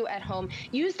you do at home.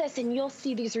 Use this and you'll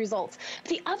see these results.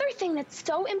 The other thing that's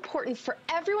so important for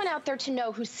everyone out there to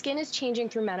know whose skin is changing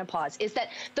through menopause is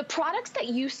that the products that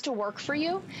used to work for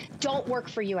you don't work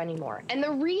for you anymore. And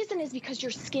the reason is because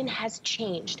your skin has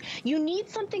changed. You need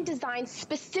something designed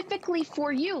specifically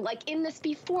for you, like in this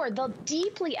before. The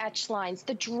deeply etched lines,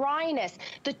 the dryness,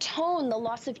 the tone, the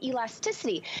loss of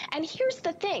elasticity. And here's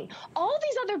the thing, all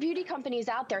these other beauty companies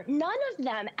out there, none of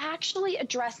them actually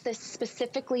address this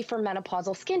specifically for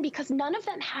menopausal skin because none of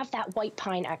them have that white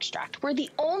pine extract. We're the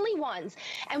only ones.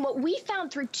 And what we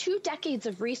found through 2 decades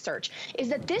of research is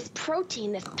that this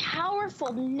protein, this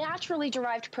powerful, naturally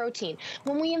derived protein,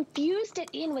 when we infused it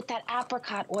in with that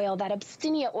apricot oil, that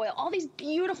Abyssinia oil, all these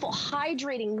beautiful,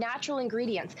 hydrating, natural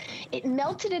ingredients, it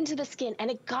melted into the skin and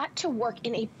it got to work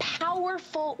in a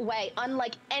powerful way,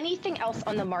 unlike anything else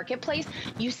on the marketplace.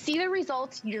 You see the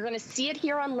results. You're going to see it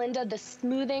here on Linda, the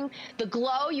smoothing, the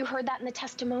glow. You heard that in the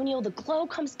testimonial. The glow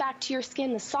comes back to your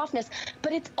skin, the softness,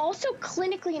 but it's also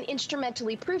clinically and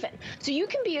instrumentally proven. So you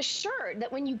can be assured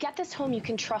that when you get this home, you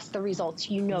can trust the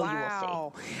results you know you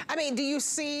will see. Do you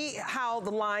see how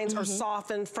the lines are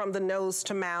softened from the nose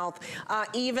to mouth?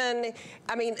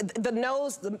 The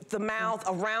nose, the mouth,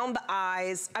 around the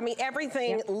eyes.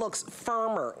 Everything looks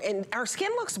firmer and our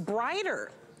skin looks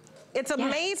brighter. It's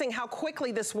amazing how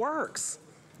quickly this works.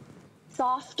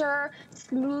 softer,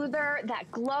 smoother. That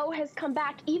glow has come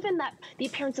back. Even that the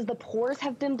appearance of the pores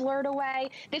have been blurred away.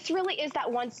 This really is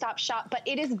that one-stop shop, but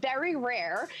it is very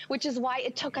rare, which is why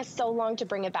it took us so long to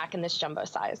bring it back in this jumbo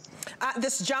size.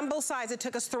 This jumbo size, it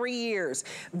took us 3 years.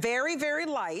 Very, very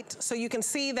light, so you can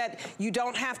see that you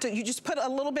don't have to, you just put a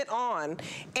little bit on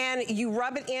and you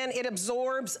rub it in, it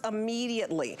absorbs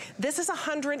immediately. This is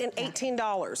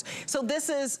 $118. So this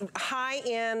is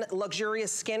high-end,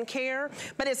 luxurious skincare,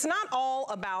 but it's not all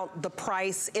about the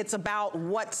price, it's about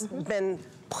what's been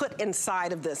put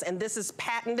inside of this, and this is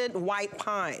patented white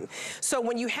pine. So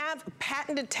when you have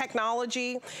patented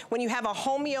technology, when you have a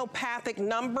homeopathic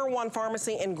 #1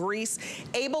 pharmacy in Greece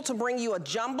able to bring you a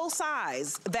jumbo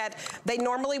size that they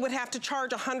normally would have to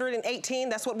charge $118,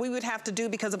 that's what we would have to do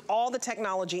because of all the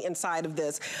technology inside of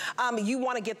this. You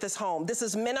want to get this home. This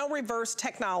is minnow reverse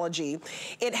technology.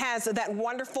 It has that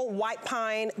wonderful white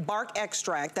pine bark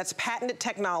extract, that's patented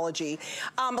technology.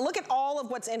 Look at all of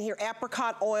what's in here: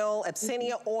 apricot oil,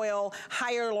 absinthe oil,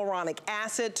 hyaluronic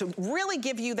acid to really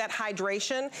give you that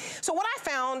hydration. So what I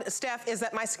found, Steph, is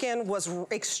that my skin was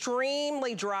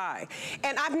extremely dry.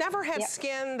 And I've never had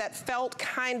skin that felt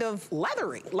kind of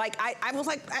leathery. Like I was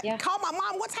like, I called my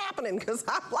mom, what's happening? Because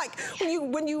I'm like,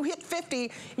 when you hit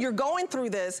 50, you're going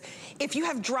through this. If you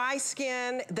have dry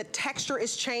skin, the texture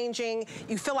is changing.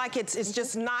 You feel like it's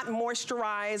just not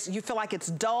moisturized. You feel like it's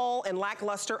dull and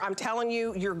lackluster. I'm telling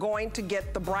you, you're going to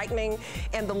get the brightening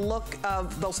and the look of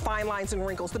those fine lines and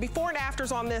wrinkles. The before and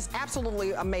afters on this,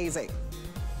 absolutely amazing.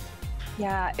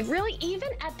 Yeah, it really, even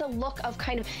at the look of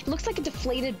kind of, it looks like a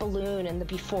deflated balloon in the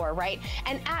before, right?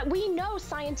 And we know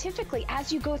scientifically,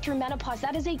 as you go through menopause,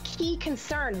 that is a key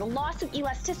concern. The loss of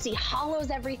elasticity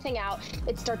hollows everything out.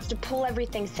 It starts to pull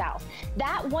everything south.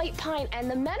 That white pine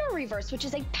and the Menno Reverse, which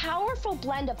is a powerful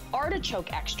blend of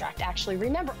artichoke extract, actually.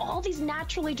 Remember, all these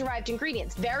naturally derived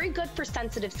ingredients, very good for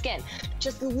sensitive skin,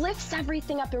 just lifts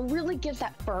everything up and really gives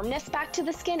that firmness back to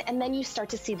the skin. And then you start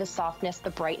to see the softness,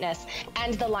 the brightness,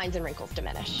 and the lines and wrinkles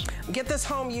diminish. Get this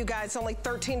home, you guys. Only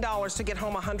 $13 to get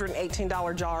home a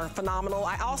 $118 jar. Phenomenal.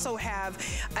 I also have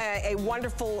a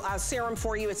wonderful serum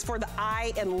for you. It's for the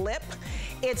eye and lip.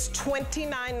 It's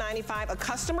 $29.95, a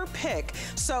customer pick.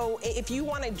 So if you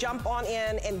want to jump on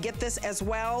in and get this as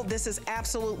well, this is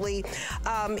absolutely,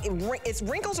 it's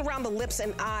wrinkles around the lips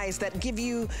and eyes that give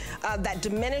you that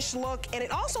diminished look. And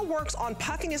it also works on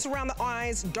puffiness around the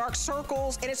eyes, dark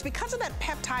circles, and it's because of that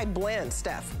peptide blend,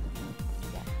 Steph.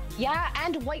 Yeah,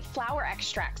 and white flower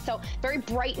extract. So very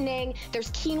brightening.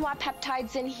 There's quinoa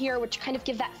peptides in here, which kind of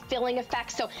give that filling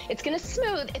effect. So it's going to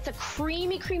smooth. It's a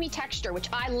creamy, creamy texture, which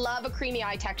I love a creamy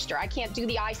eye texture. I can't do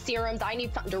the eye serums. I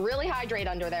need something to really hydrate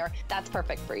under there. That's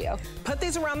perfect for you. Put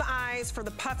these around the eyes for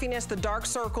the puffiness, the dark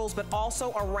circles, but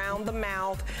also around the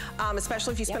mouth,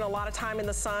 especially if you spend a lot of time in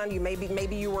the sun.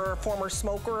 Maybe you were a former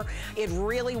smoker. It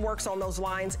really works on those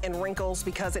lines and wrinkles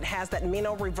because it has that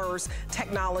Menno Reverse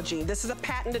technology. This is a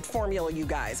patented formula, you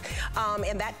guys.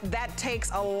 And that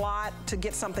takes a lot to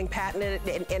get something patented,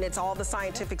 and it's all the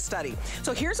scientific study.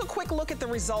 So here's a quick look at the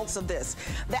results of this.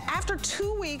 That after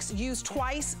 2 weeks, use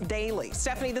twice daily.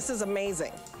 Stephanie, this is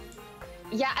amazing.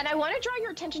 Yeah, and I want to draw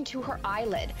your attention to her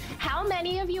eyelid. How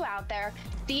many of you out there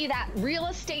see that real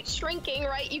estate shrinking,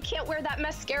 right? You can't wear that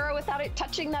mascara without it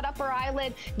touching that upper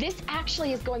eyelid. This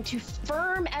actually is going to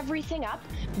firm everything up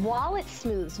while it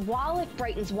smooths, while it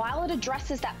brightens, while it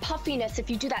addresses that puffiness if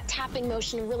you do that tapping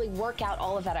motion and really work out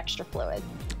all of that extra fluid.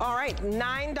 All right,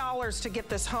 $9 to get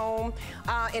this home,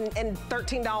 and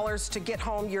 $13 to get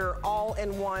home your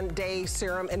all-in-one day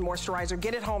serum and moisturizer.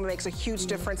 Get it home, it makes a huge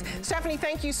difference. Stephanie,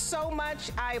 thank you so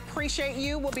much. I appreciate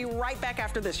you. We'll be right back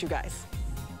after this, you guys.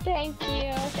 Thank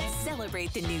you.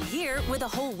 Celebrate the new year with a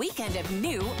whole weekend of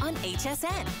new on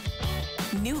HSN.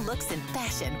 New looks and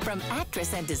fashion from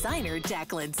actress and designer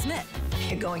Jacqueline Smith.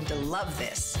 You're going to love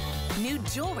this. New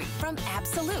jewelry from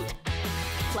Absolute.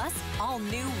 Plus, all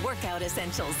new workout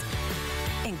essentials,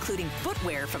 including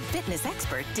footwear from fitness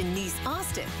expert Denise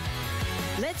Austin.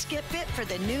 Let's get fit for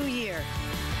the new year.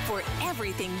 For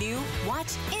everything new,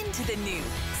 watch Into the New,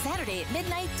 Saturday at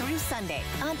midnight through Sunday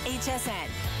on HSN.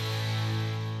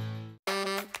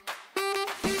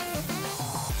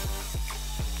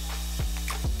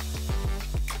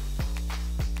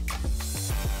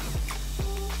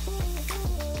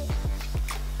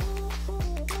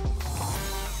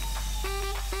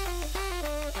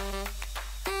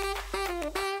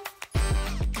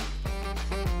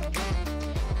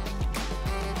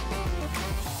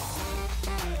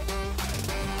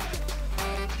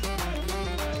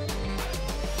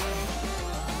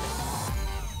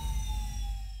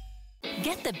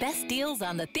 the best deals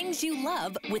on the things you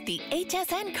love with the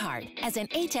HSN card. As an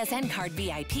HSN card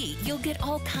VIP, you'll get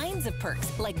all kinds of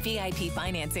perks like VIP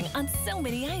financing on so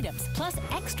many items, plus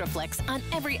extra flex on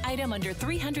every item under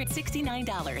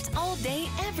 $369 all day,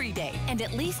 every day, and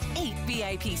at least 8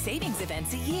 VIP savings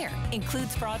events a year.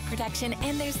 Includes fraud protection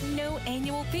and there's no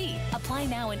annual fee. Apply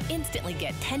now and instantly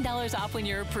get $10 off when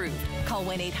you're approved. Call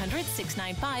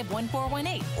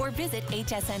 1-800-695-1418 or visit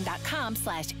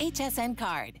hsn.com/HSN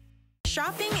card.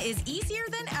 Shopping is easier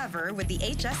than ever with the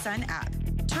HSN app.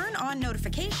 Turn on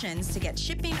notifications to get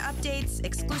shipping updates,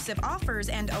 exclusive offers,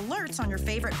 and alerts on your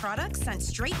favorite products sent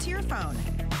straight to your phone.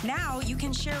 Now you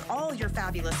can share all your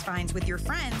fabulous finds with your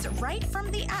friends right from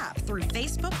the app through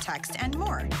Facebook, text, and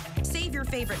more. Save your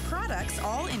favorite products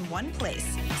all in one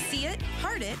place. See it,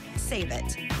 heart it, save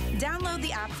it. Download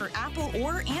the app for Apple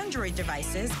or Android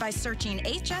devices by searching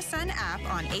HSN app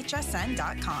on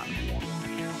hsn.com.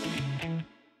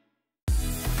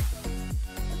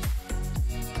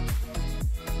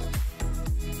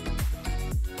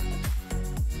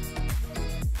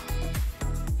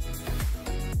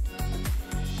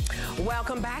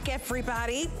 Welcome back,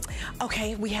 everybody.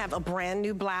 Okay, we have a brand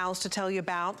new blouse to tell you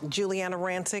about. Juliana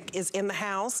Rancic is in the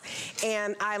house,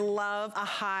 and I love a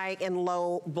high and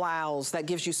low blouse that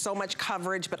gives you so much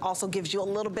coverage, but also gives you a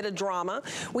little bit of drama.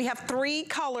 We have 3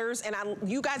 colors, and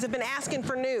you guys have been asking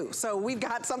for new, so we've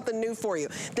got something new for you.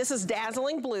 This is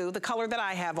dazzling blue, the color that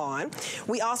I have on.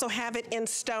 We also have it in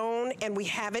stone, and we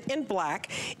have it in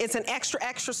black. It's an extra,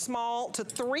 extra small to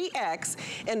 3X,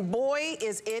 and boy,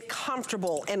 is it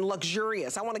comfortable and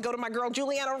luxurious. I want to go to my girl,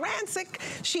 Juliana Rancic.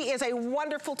 She is a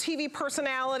wonderful TV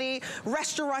personality,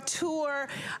 restaurateur,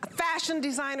 fashion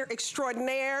designer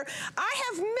extraordinaire. I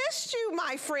have missed you,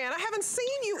 my friend. I haven't seen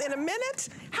you in a minute.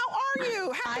 How are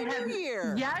you? Happy New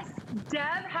Year. Yes,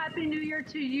 Deb, Happy New Year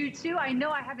to you too. I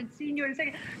know I haven't seen you in a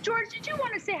second. George, did you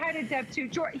want to say hi to Deb too?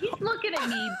 George, he's looking at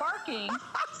me, barking,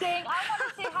 saying, I want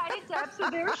to say hi to Deb. So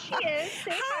there she is.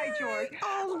 Say hi, George.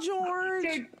 Oh, George.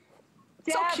 So,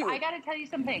 Deb, so cute. I got to tell you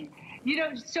something. You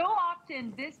know, so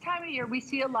often this time of year, we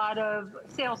see a lot of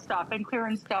sale stuff and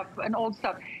clearance stuff and old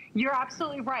stuff. You're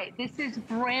absolutely right. This is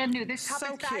brand new. This top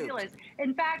is fabulous.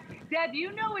 In fact, Deb,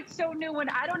 you know it's so new when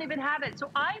I don't even have it.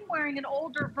 So I'm wearing an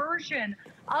older version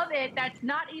of it that's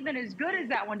not even as good as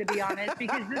that one, to be honest,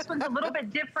 because this one's a little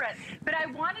bit different. But I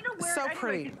wanted to wear it anyway,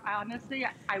 pretty. Honestly,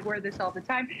 I wear this all the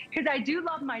time because I do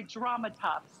love my drama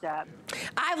tops, Deb.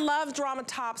 I love drama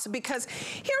tops because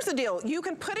here's the deal. You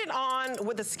can put it on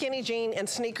with a skinny jean and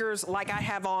sneakers like I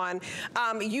have on.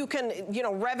 You can, you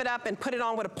know, rev it up and put it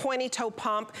on with a pointy toe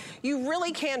pump. You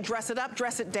really can dress it up,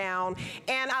 dress it down.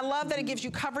 And I love that it gives you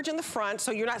coverage in the front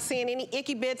so you're not seeing any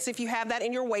icky bits if you have that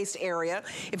in your waist area.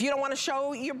 If you don't want to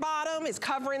show your bottom, it's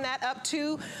covering that up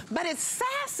too. But it's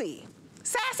sassy.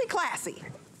 Sassy, classy.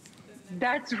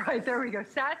 That's right. There we go.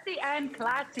 Sassy and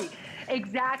classy.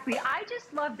 Exactly. I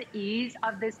just love the ease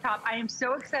of this top. I am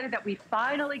so excited that we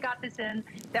finally got this in,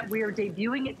 that we are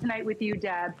debuting it tonight with you,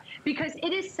 Deb, because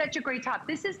it is such a great top.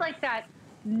 This is like that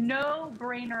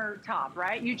no-brainer top,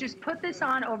 right? You just put this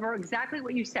on over exactly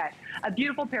what you said. A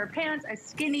beautiful pair of pants, a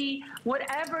skinny,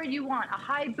 whatever you want, a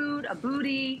high boot, a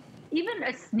bootie, even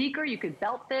a sneaker. You could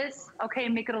belt this, okay,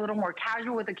 and make it a little more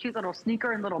casual with a cute little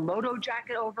sneaker and little moto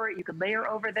jacket over it. You could layer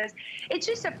over this. It's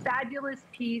just a fabulous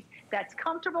piece that's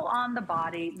comfortable on the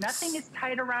body. Nothing is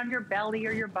tight around your belly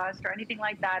or your bust or anything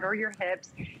like that, or your hips.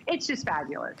 It's just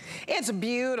fabulous. It's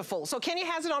beautiful. So Kenya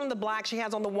has it on in the black. She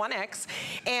has on the 1X,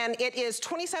 and it is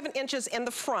 27 inches in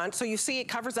the front, so you see it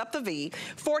covers up the V,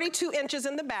 42 inches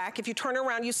in the back. If you turn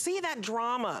around, you see that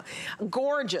drama.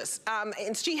 Gorgeous.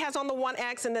 And she has on the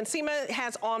 1X, and then Seema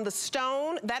has on the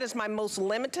stone. That is my most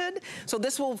limited, so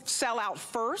this will sell out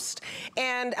first.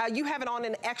 And you have it on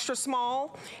an extra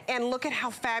small, and look at how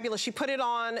fabulous. She put it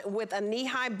on with a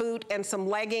knee-high boot and some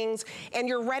leggings, and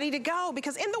you're ready to go,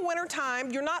 because in the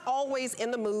wintertime, you're not always in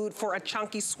the mood for a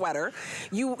chunky sweater.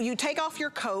 You take off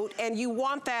your coat, and you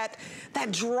want that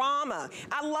drama.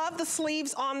 I love the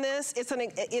sleeves on this.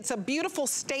 It's a beautiful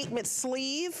statement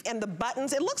sleeve, and the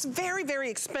buttons. It looks very, very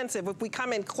expensive. If we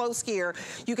come in close here,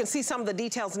 you can see some of the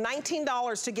details.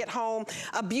 $19 to get home.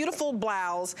 A beautiful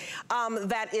blouse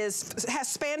that has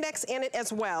spandex in it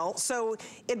as well. So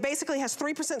it basically has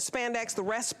 3% spandex, the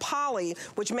rest poly,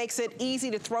 which makes it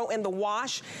easy to throw in the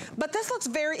wash. But this looks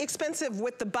very expensive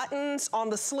with the buttons on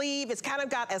the sleeve. It's kind of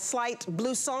got a slight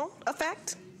blouson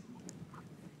effect.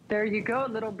 There you go, a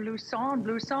little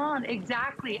blouson,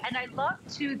 exactly. And I love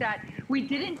too that we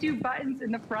didn't do buttons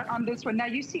in the front on this one. Now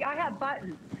you see I have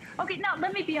buttons. Okay, now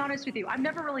let me be honest with you. I'm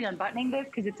never really unbuttoning this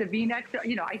because it's a V-neck. So,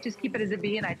 you know, I just keep it as a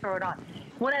V and I throw it on.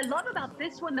 What I love about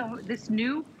this one, though, this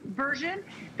new version,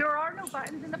 there are no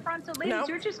buttons in the front. So ladies,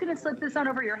 you're just gonna slip this on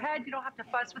over your head. You don't have to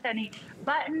fuss with any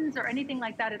buttons or anything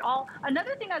like that at all.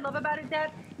 Another thing I love about it, Deb,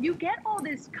 you get all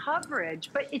this coverage,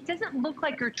 but it doesn't look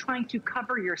like you're trying to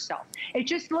cover yourself. It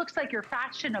just looks like you're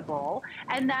fashionable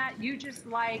and that you just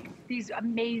like these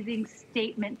amazing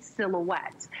statement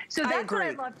silhouettes. So that's what I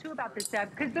love too about this,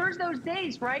 Deb, because there's those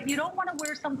days, right? You don't want to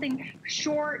wear something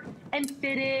short and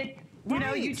fitted. You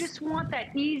know, you just want that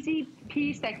easy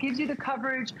piece that gives you the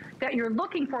coverage that you're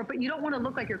looking for, but you don't want to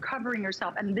look like you're covering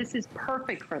yourself, and this is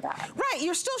perfect for that. Right,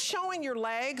 you're still showing your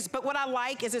legs, but what I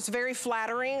like is it's very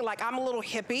flattering. Like, I'm a little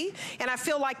hippie, and I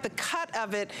feel like the cut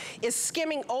of it is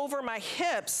skimming over my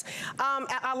hips.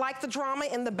 I like the drama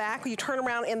in the back. You turn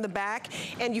around in the back,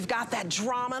 and you've got that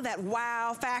drama, that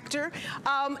wow factor.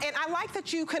 And I like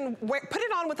that you can put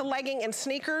it on with a legging and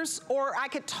sneakers, or I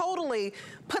could totally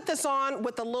put this on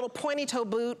with a little pointy toe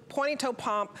boot, pointy toe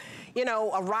pump, you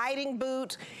know, a riding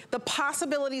boot. The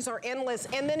possibilities are endless,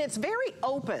 and then it's very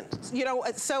open. You know,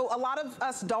 so a lot of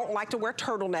us don't like to wear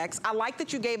turtlenecks. I like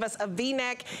that you gave us a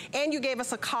V-neck and you gave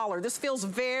us a collar. This feels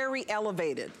very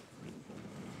elevated.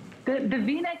 The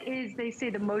V-neck is, they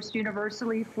say, the most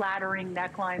universally flattering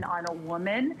neckline on a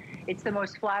woman. It's the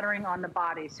most flattering on the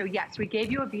body. So yes, we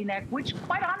gave you a V-neck, which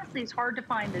quite honestly is hard to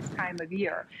find this time of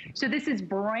year. So this is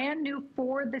brand new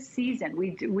for the season.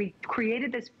 We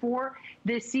created this for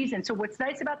this season. So what's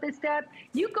nice about this, Deb,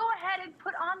 you go ahead and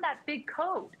put on that big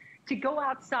coat to go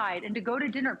outside and to go to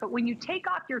dinner. But when you take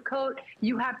off your coat,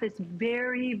 you have this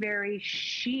very, very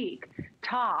chic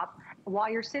top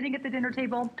while you're sitting at the dinner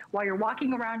table, while you're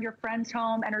walking around your friend's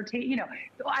home,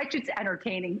 I should say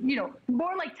entertaining,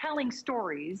 more like telling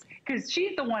stories, because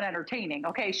she's the one entertaining,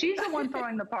 okay? She's the one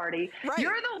throwing the party. Right.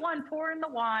 You're the one pouring the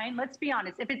wine. Let's be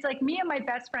honest. If it's like me and my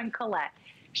best friend Colette,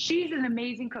 she's an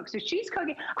amazing cook. So she's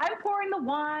cooking. I'm pouring the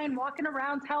wine, walking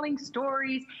around telling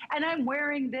stories, and I'm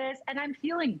wearing this, and I'm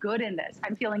feeling good in this.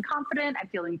 I'm feeling confident. I'm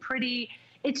feeling pretty.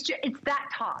 It's that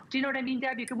top. Do you know what I mean,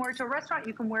 Deb? You can wear it to a restaurant,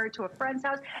 you can wear it to a friend's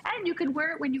house, and you can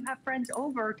wear it when you have friends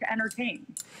over to entertain.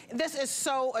 This is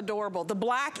so adorable. The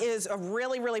black is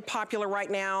really, really popular right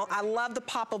now. I love the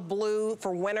pop of blue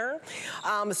for winter.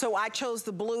 So I chose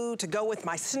the blue to go with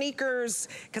my sneakers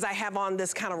because I have on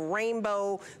this kind of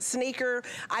rainbow sneaker.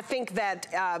 I think that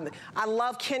I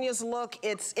love Kenya's look.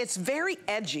 It's very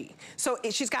edgy. So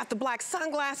she's got the black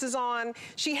sunglasses on.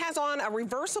 She has on a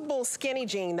reversible skinny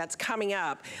jean that's coming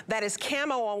up that is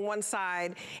camo on one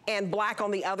side and black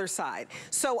on the other side.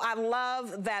 So I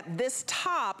love that this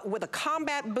top with a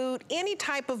combat boot, any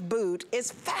type of boot, is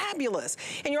fabulous.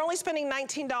 And you're only spending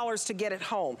 $19 to get it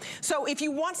home. So if you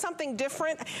want something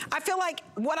different, I feel like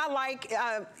what I like,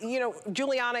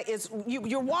 Juliana, is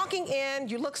you're walking in,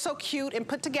 you look so cute and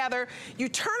put together, you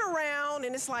turn around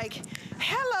and it's like,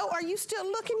 hello, are you still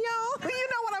looking, y'all? You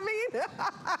know what I mean?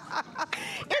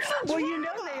 Well, you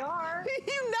know they are.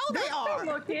 You know they are.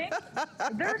 Looking.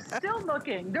 They're still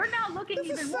looking. They're now looking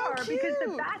even more because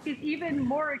the back is even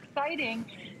more exciting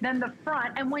than the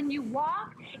front. And when you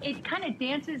walk, it kind of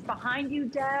dances behind you,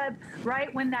 Deb,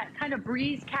 right? When that kind of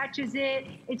breeze catches it.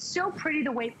 It's so pretty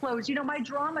the way it flows. You know, my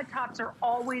drama tops are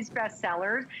always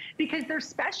bestsellers because they're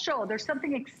special. There's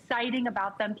something exciting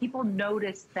about them. People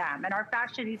notice them, and our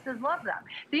fashionistas love them.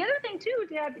 The other thing too,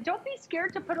 Deb, don't be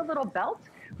scared to put a little belt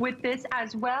with this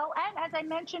as well. And as I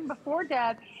mentioned before,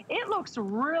 Deb, it looks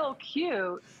real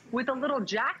cute with a little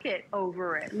jacket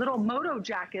over it, little moto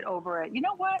jacket over it. You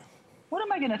know what? What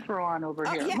am I going to throw on over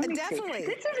here? Yeah, definitely.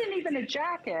 This isn't even a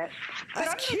jacket, but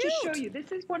I'm going to just show you.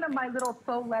 This is one of my little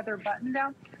faux leather button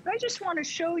down. But I just want to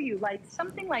show you like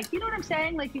something like, you know what I'm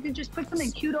saying? Like you can just put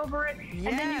something cute over it,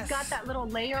 and then you've got that little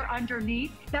layer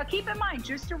underneath. Now keep in mind,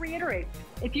 just to reiterate,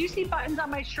 if you see buttons on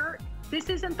my shirt, this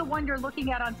isn't the one you're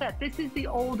looking at on set. This is the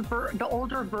older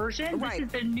version. Right. This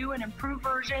is the new and improved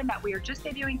version that we are just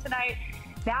debuting tonight.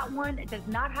 That one does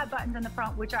not have buttons in the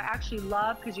front, which I actually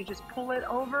love because you just pull it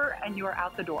over and you are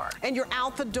out the door. And you're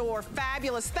out the door.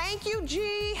 Fabulous. Thank you,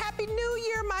 G. Happy New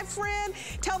Year, my friend.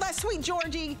 Tell that sweet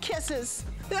Georgie kisses.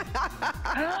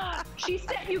 She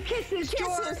sent you kisses,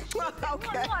 George.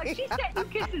 Okay. She sent you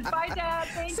kisses. Bye, Dad.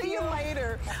 Thank you. See you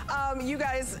later. You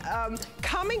guys,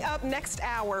 coming up next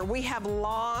hour, we have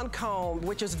Lancome,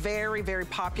 which is very, very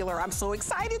popular. I'm so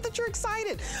excited that you're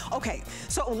excited. Okay,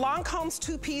 so Lancome's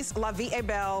two-piece La Vie est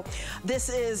Belle. This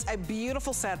is a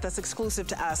beautiful set that's exclusive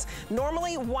to us.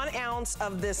 Normally, 1 ounce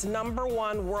of this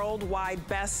 #1 worldwide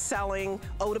best-selling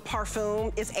eau de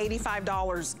parfum is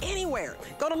 $85 anywhere.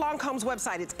 Go to Lancome's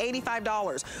website. side, it's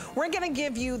 $85. We're gonna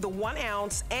give you the 1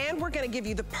 ounce and we're gonna give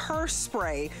you the purse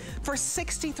spray for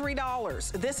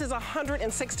 $63. This is a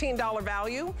 $116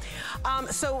 value.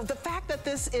 So the fact that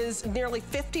this is nearly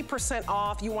 50%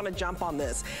 off, you wanna jump on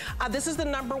this. This is the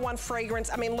 #1 fragrance.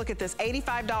 I mean, look at this,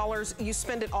 $85. You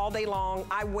spend it all day long.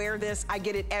 I wear this, I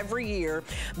get it every year.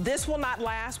 This will not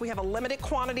last. We have a limited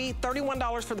quantity,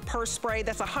 $31 for the purse spray.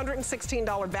 That's a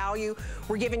 $116 value.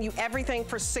 We're giving you everything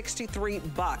for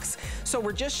 $63. So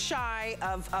we're just shy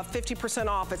of 50%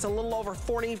 off. It's a little over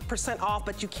 40% off,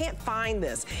 but you can't find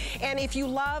this. And if you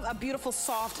love a beautiful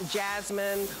soft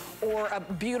jasmine or a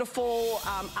beautiful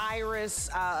iris,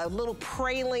 a little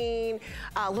praline,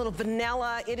 a little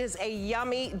vanilla, it is a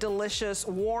yummy, delicious,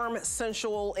 warm,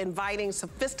 sensual, inviting,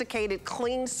 sophisticated,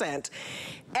 clean scent.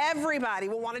 Everybody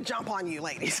will want to jump on you,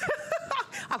 ladies.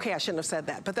 Okay, I shouldn't have said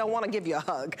that, but they'll want to give you a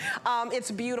hug.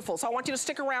 It's beautiful, so I want you to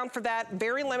stick around for that.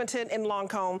 Very limited in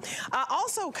Lancôme.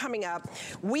 Also coming up,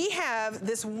 we have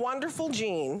this wonderful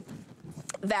jean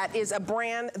that is a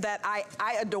brand that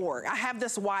I adore. I have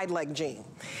this wide leg jean.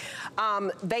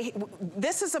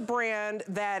 This is a brand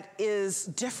that is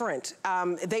different.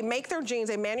 They make their jeans,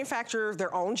 they manufacture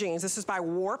their own jeans. This is by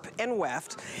Warp and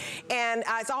Weft. And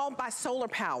it's all by Solar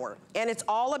Power. And it's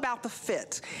all about the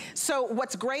fit. So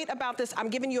what's great about this, I'm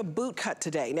giving you a boot cut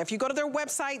today. Now if you go to their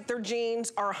website, their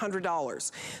jeans are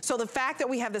 $100. So the fact that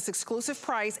we have this exclusive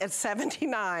price at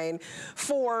 $79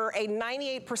 for a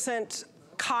 98%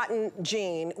 cotton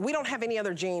jean. We don't have any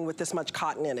other jean with this much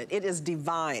cotton in it. It is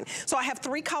divine. So I have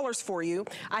 3 colors for you.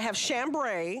 I have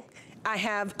chambray, I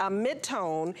have a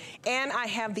mid-tone, and I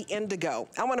have the indigo.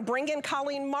 I want to bring in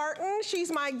Colleen Martin.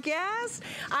 She's my guest.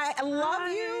 I love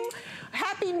you.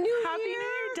 Happy New Year. Happy New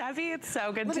Year, Debbie. It's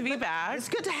so good to be back. It's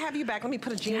good to have you back. Let me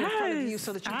put a jean in front of you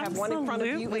so that you have one in front of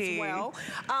you as well.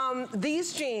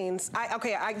 These jeans,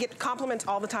 I get compliments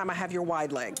all the time. I have your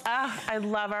wide leg. I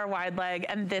love our wide leg,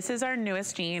 and this is our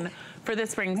newest jean for the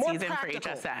spring season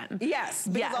practical. For HSN. Yes,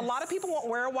 because a lot of people won't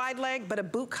wear a wide leg, but a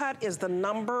boot cut is the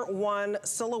 #1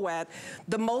 silhouette,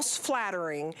 the most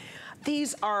flattering.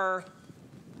 These are,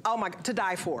 oh my, to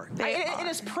die for. It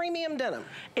is premium denim.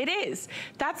 It is.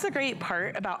 That's the great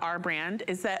part about our brand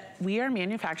is that we are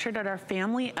manufactured at our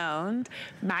family-owned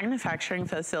manufacturing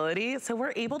facility, so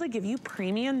we're able to give you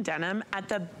premium denim at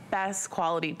the best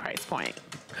quality price point.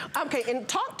 Okay, and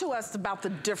talk to us about the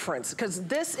difference, because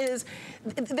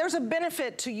there's a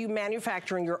benefit to you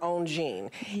manufacturing your own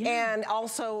jean and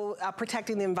also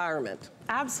protecting the environment.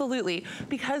 Absolutely.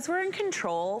 Because we're in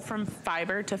control from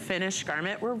fiber to finished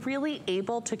garment, we're really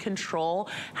able to control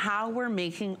how we're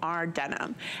making our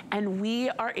denim. And we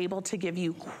are able to give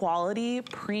you quality,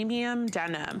 premium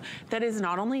denim that is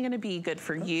not only going to be good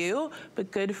for you,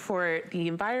 but good for the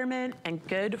environment and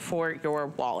good for your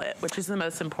wallet, which is the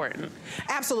most important.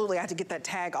 Absolutely. I had to get that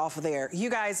tag off of there. You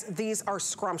guys, these are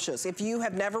scrumptious. If you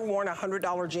have never worn a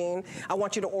 $100 jean, I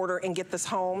want you to order and get this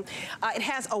home. It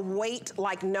has a weight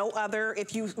like no other.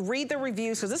 If you read the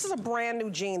reviews, because this is a brand new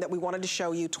jean that we wanted to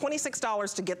show you,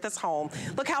 $26 to get this home.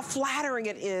 Look how flattering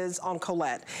it is on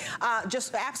Colette.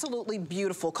 Just absolutely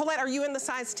beautiful. Colette, are you in the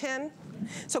size 10?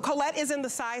 So Colette is in the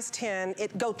size 10.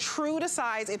 It go true to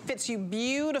size. It fits you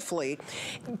beautifully.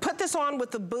 Put this on with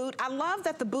the boot. I love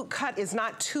that the boot cut is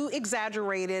not too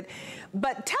exaggerated,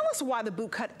 but tell us why the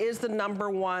boot cut is the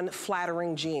 #1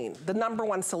 flattering jean, the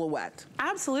 #1 silhouette.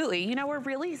 Absolutely. You know, we're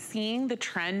really seeing the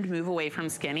trend move away from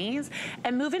skinnies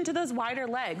and move into those wider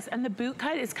legs, and the boot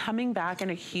cut is coming back in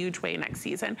a huge way next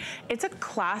season. It's a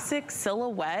classic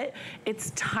silhouette.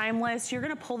 It's timeless. You're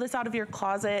gonna pull this out of your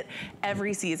closet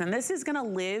every season. This is gonna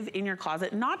live in your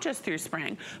closet, not just through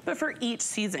spring, but for each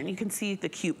season. You can see the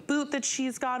cute boot that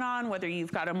she's got on, whether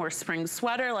you've got a more spring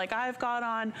sweater like I've got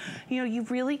on. You know, you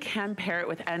really can pair it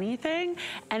with anything,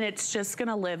 and it's just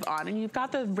gonna live on. And you've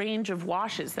got the range of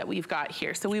washes that we've got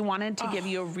here. So we wanted to give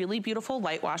you a really beautiful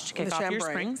light wash to kick off your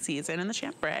spring season in the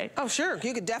chambray. Oh, sure.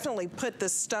 You could definitely put the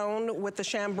stone with the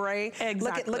chambray.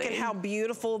 Exactly. Look at how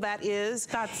beautiful that is.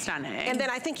 That's stunning. And then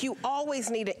I think you always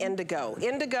need an indigo.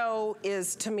 Indigo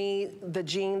is, to me, the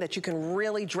jean that you can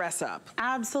really dress up.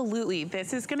 Absolutely.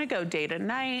 This is gonna go day to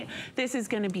night. This is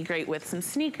gonna be great with some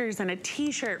sneakers and a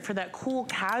t-shirt for that cool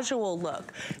casual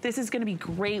look. This is gonna be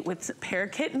great with a pair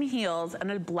of kitten heels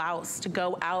and a blouse to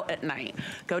go out at night.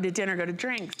 Go to dinner, go to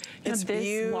drinks. It's this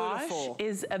beautiful. wash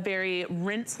is a very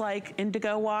rinse-like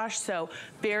indigo wash, so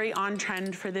very on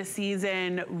trend for this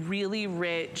season. Really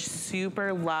rich,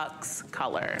 super luxe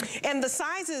color. And the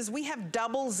sizes, we have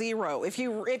 00.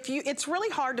 It's really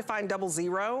hard to find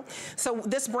 900. So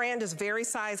this brand is very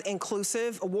size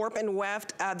inclusive, warp and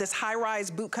weft. This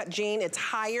high-rise boot cut jean, it's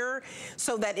higher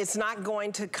so that it's not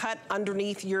going to cut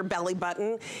underneath your belly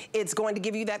button. It's going to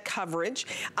give you that coverage.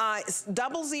 It's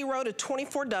 00 to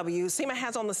 24W. Seema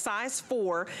has on the size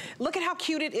 4. Look at how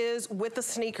cute it is with the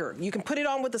sneaker. You can put it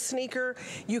on with the sneaker.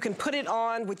 You can put it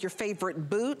on with your favorite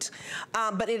boot,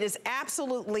 but it is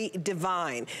absolutely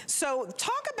divine. So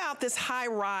talk about this high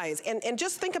rise, and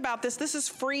just think about this. This is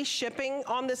free shipping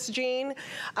on this jean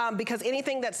because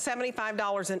anything that's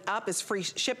 $75 and up is free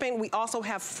shipping. We also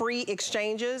have free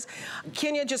exchanges.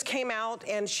 Kenya just came out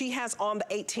and she has on the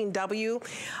 18W.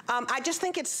 I just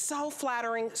think it's so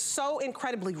flattering, so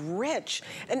incredibly rich.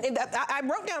 And I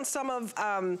wrote down some of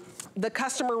the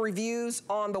customer reviews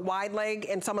on the wide leg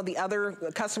and some of the other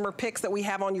customer picks that we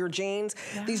have on your jeans.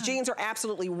 Yeah. These jeans are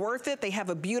absolutely worth it. They have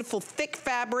a beautiful thick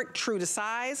fabric, true to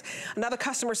size. Another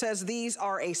customer says these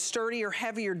are a sturdier,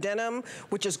 heavier denim,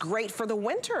 which is great for the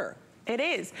winter. It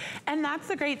is. And that's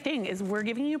the great thing, is we're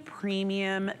giving you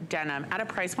premium denim at a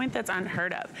price point that's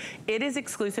unheard of. It is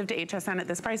exclusive to HSN at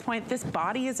this price point. This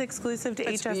body is exclusive to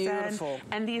HSN. Beautiful.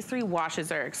 And these 3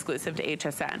 washes are exclusive to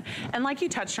HSN. And like you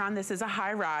touched on, this is a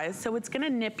high rise, so it's gonna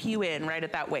nip you in right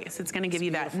at that waist. It's gonna give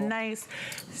you that nice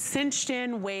cinched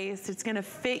in waist. It's gonna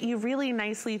fit you really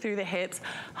nicely through the hips,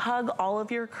 hug all of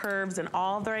your curves in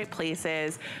all of the right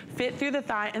places, fit through the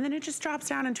thigh, and then it just drops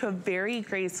down into a very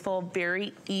graceful,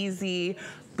 very easy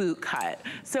boot cut.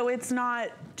 So it's not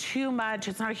too much,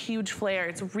 it's not a huge flare,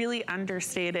 it's really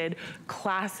understated,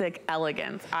 classic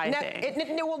elegance, I think.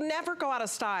 It will never go out of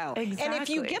style. Exactly. And if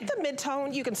you get the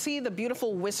mid-tone, you can see the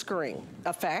beautiful whiskering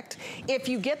effect. If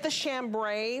you get the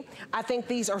chambray, I think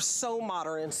these are so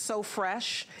modern and so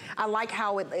fresh. I like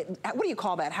how what do you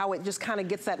call that? How it just kind of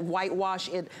gets that whitewash,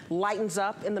 it lightens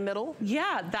up in the middle?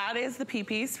 Yeah, that is the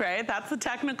P-piece, right? That's the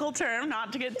technical term,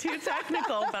 not to get too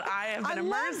technical, but I have been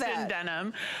immersed in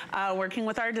denim, working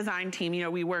with our design team. You know,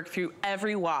 we work through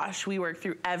every wash, we work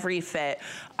through every fit.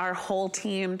 Our whole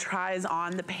team tries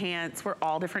on the pants. We're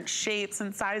all different shapes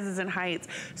and sizes and heights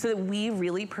so that we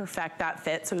really perfect that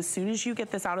fit. So as soon as you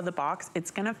get this out of the box,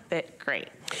 it's gonna fit great.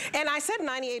 And I said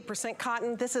 98%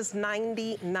 cotton. This is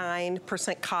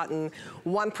 99% cotton,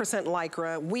 1%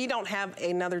 Lycra. We don't have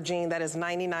another jean that is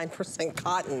 99%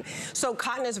 cotton. So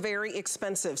cotton is very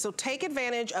expensive. So take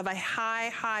advantage of a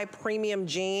high premium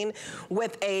jean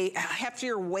with a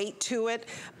heftier weight to it.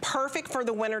 Perfect for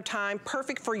the winter time,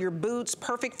 perfect for your boots,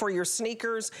 perfect for your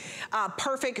sneakers,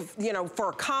 perfect, you know, for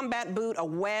a combat boot, a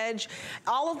wedge.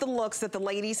 All of the looks that the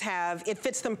ladies have, it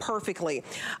fits them perfectly.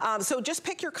 So just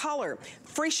pick your color.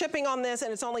 Free shipping on this,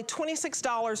 and it's only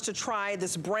 $26 to try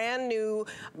this brand new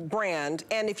brand.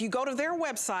 And if you go to their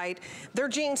website, their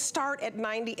jeans start at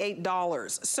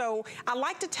 $98. So I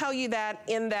like to tell you that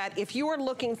in that if you are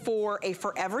looking for a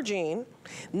forever jean,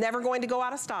 never going to go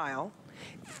out of style,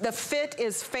 the fit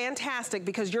is fantastic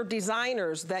because your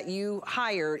designers that you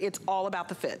hire, it's all about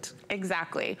the fit.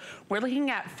 Exactly. We're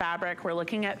looking at fabric, we're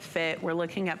looking at fit, we're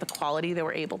looking at the quality that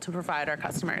we're able to provide our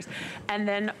customers. And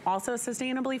then also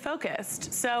sustainably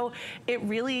focused. So it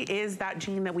really is that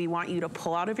jean that we want you to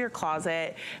pull out of your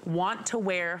closet, want to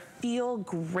wear, feel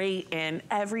great in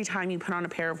every time you put on a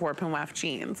pair of warp and weft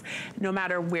jeans. No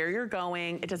matter where you're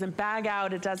going, it doesn't bag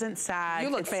out, it doesn't sag. You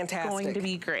look fantastic. It's going to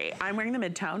be great. I'm wearing the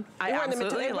mid-tone. I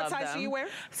absolutely love them. What size do you wear?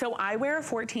 So I wear a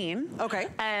 14. Okay.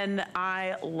 And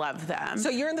I love them. So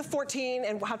you're in the 14,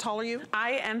 and how tall are you?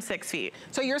 I am 6 feet.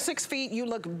 So you're 6 feet, you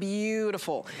look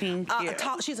beautiful. Thank you.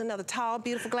 She's another tall,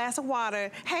 beautiful glass of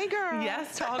water. Hey girl.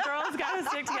 Yes, tall girls gotta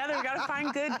stick together. We gotta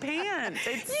find good pants.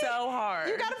 It's so hard.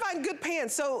 You gotta find good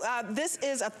pants. So this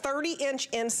is a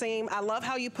 30-inch inseam. I love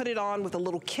how you put it on with a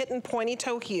little kitten pointy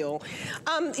toe heel.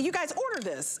 You guys order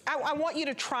this. I want you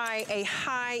to try a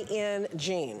high-end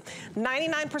jean.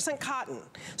 99% cotton.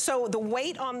 So the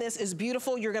weight on this is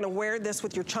beautiful. You're gonna wear this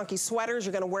with your chunky sweaters.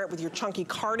 You're gonna wear it with your chunky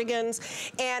cardigans.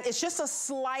 And it's just a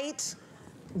slight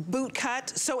boot cut,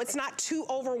 so it's not too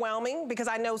overwhelming because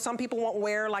I know some people won't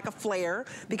wear like a flare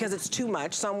because it's too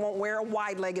much. Some won't wear a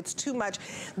wide leg, it's too much.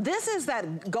 This is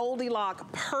that Goldilocks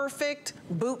perfect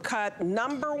boot cut,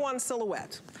 #1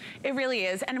 silhouette. It really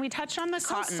is, and we touched on the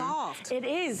cotton. So soft. It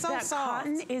is. So that soft.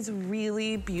 Cotton is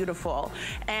really beautiful.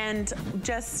 And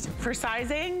just for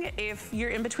sizing, if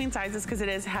you're in between sizes, because it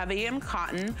is heavy and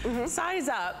cotton, size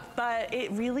up, but it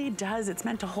really does. It's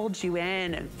meant to hold you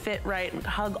in and fit right and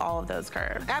hug all of those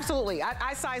curves. Absolutely.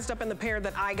 I sized up in the pair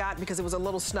that I got because it was a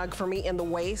little snug for me in the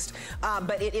waist,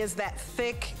 but it is that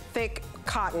thick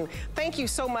cotton. Thank you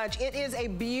so much. It is a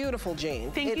beautiful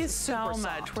jean. Thank you so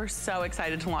much. We're so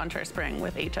excited to launch our spring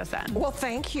with HSN. Well,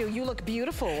 thank you. You look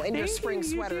beautiful in your spring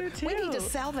sweater. You do too. We need to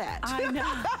sell that. I know.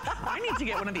 I need to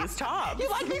get one of these tops. You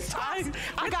like these tops?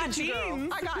 I got you, girl.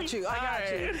 I got you. I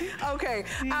got you. Okay.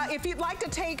 If you'd like to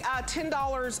take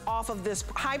 $10 off of this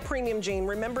high premium jean,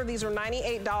 remember these are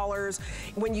 $98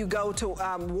 when you go to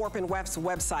Warp and Wef's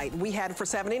website. We had it for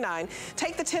 $79.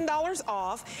 Take the $10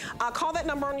 off. Call that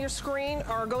number on your screen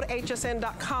or go to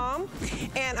hsn.com.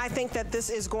 And I think that this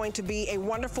is going to be a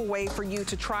wonderful way for you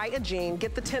to try a jean,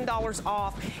 get the $10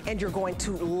 off, and you're going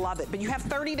to love it. But you have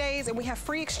 30 days and we have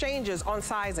free exchanges on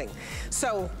sizing.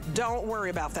 So don't worry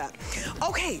about that.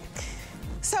 Okay.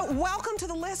 So welcome to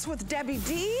the list with Debbie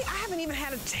D. I haven't even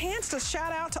had a chance to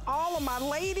shout out to all of my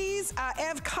ladies.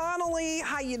 Ev Connolly,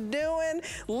 how you doing?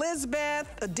 Lisbeth,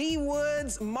 D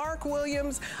Woods, Mark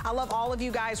Williams. I love all of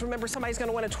you guys. Remember, somebody's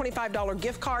gonna win a $25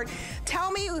 gift card. Tell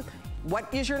me,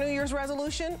 what is your New Year's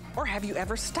resolution? Or have you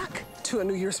ever stuck to a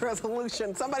New Year's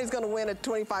resolution? Somebody's gonna win a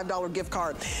 $25 gift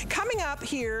card. Coming up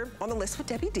here on the list with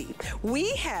Debbie D, we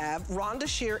have Rhonda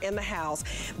Shear in the house.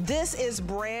 This is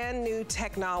brand new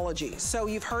technology. So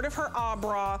you've heard of her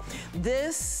Abra.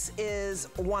 This is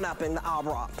one-upping the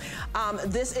Abra.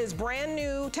 This is brand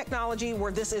new technology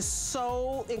where this is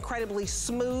so incredibly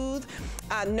smooth,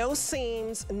 no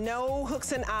seams, no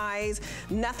hooks and eyes,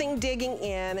 nothing digging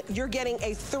in. You're getting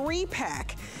a 3-pack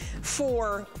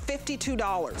for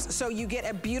 $52. So you get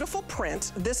a beautiful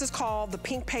print. This is called the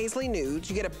Pink Paisley Nude.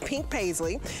 You get a pink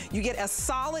paisley. You get a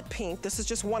solid pink. This is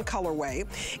just one colorway.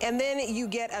 And then you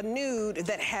get a nude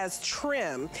that has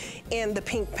trim in the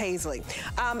pink paisley.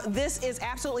 This is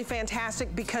absolutely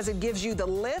fantastic because it gives you the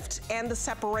lift and the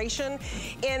separation.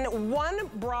 In one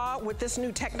bra with this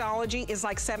new technology is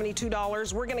like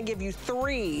 $72. We're gonna give you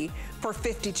 3 for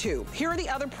 $52. Here are the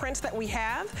other prints that we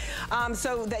have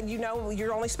so that you know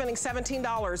you're only spending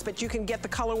 $17, but you can get the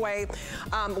colorway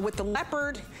with the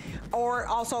leopard or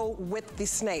also with the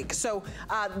snake. So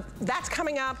that's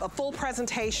coming up, a full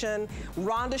presentation.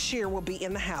 Rhonda Shear will be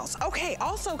in the house. Okay,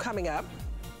 also coming up,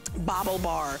 Bobble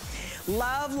Bar.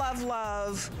 Love, love,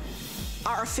 love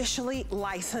our officially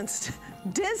licensed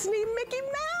Disney Mickey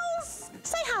Mouse.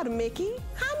 Say hi to Mickey.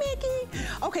 Hi, Mickey.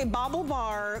 Okay, Bobble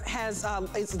Bar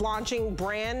is launching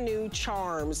brand new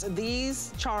charms.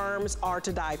 These charms are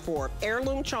to die for.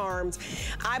 Heirloom charms.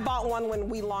 I bought one when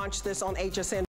we launched this on HSN.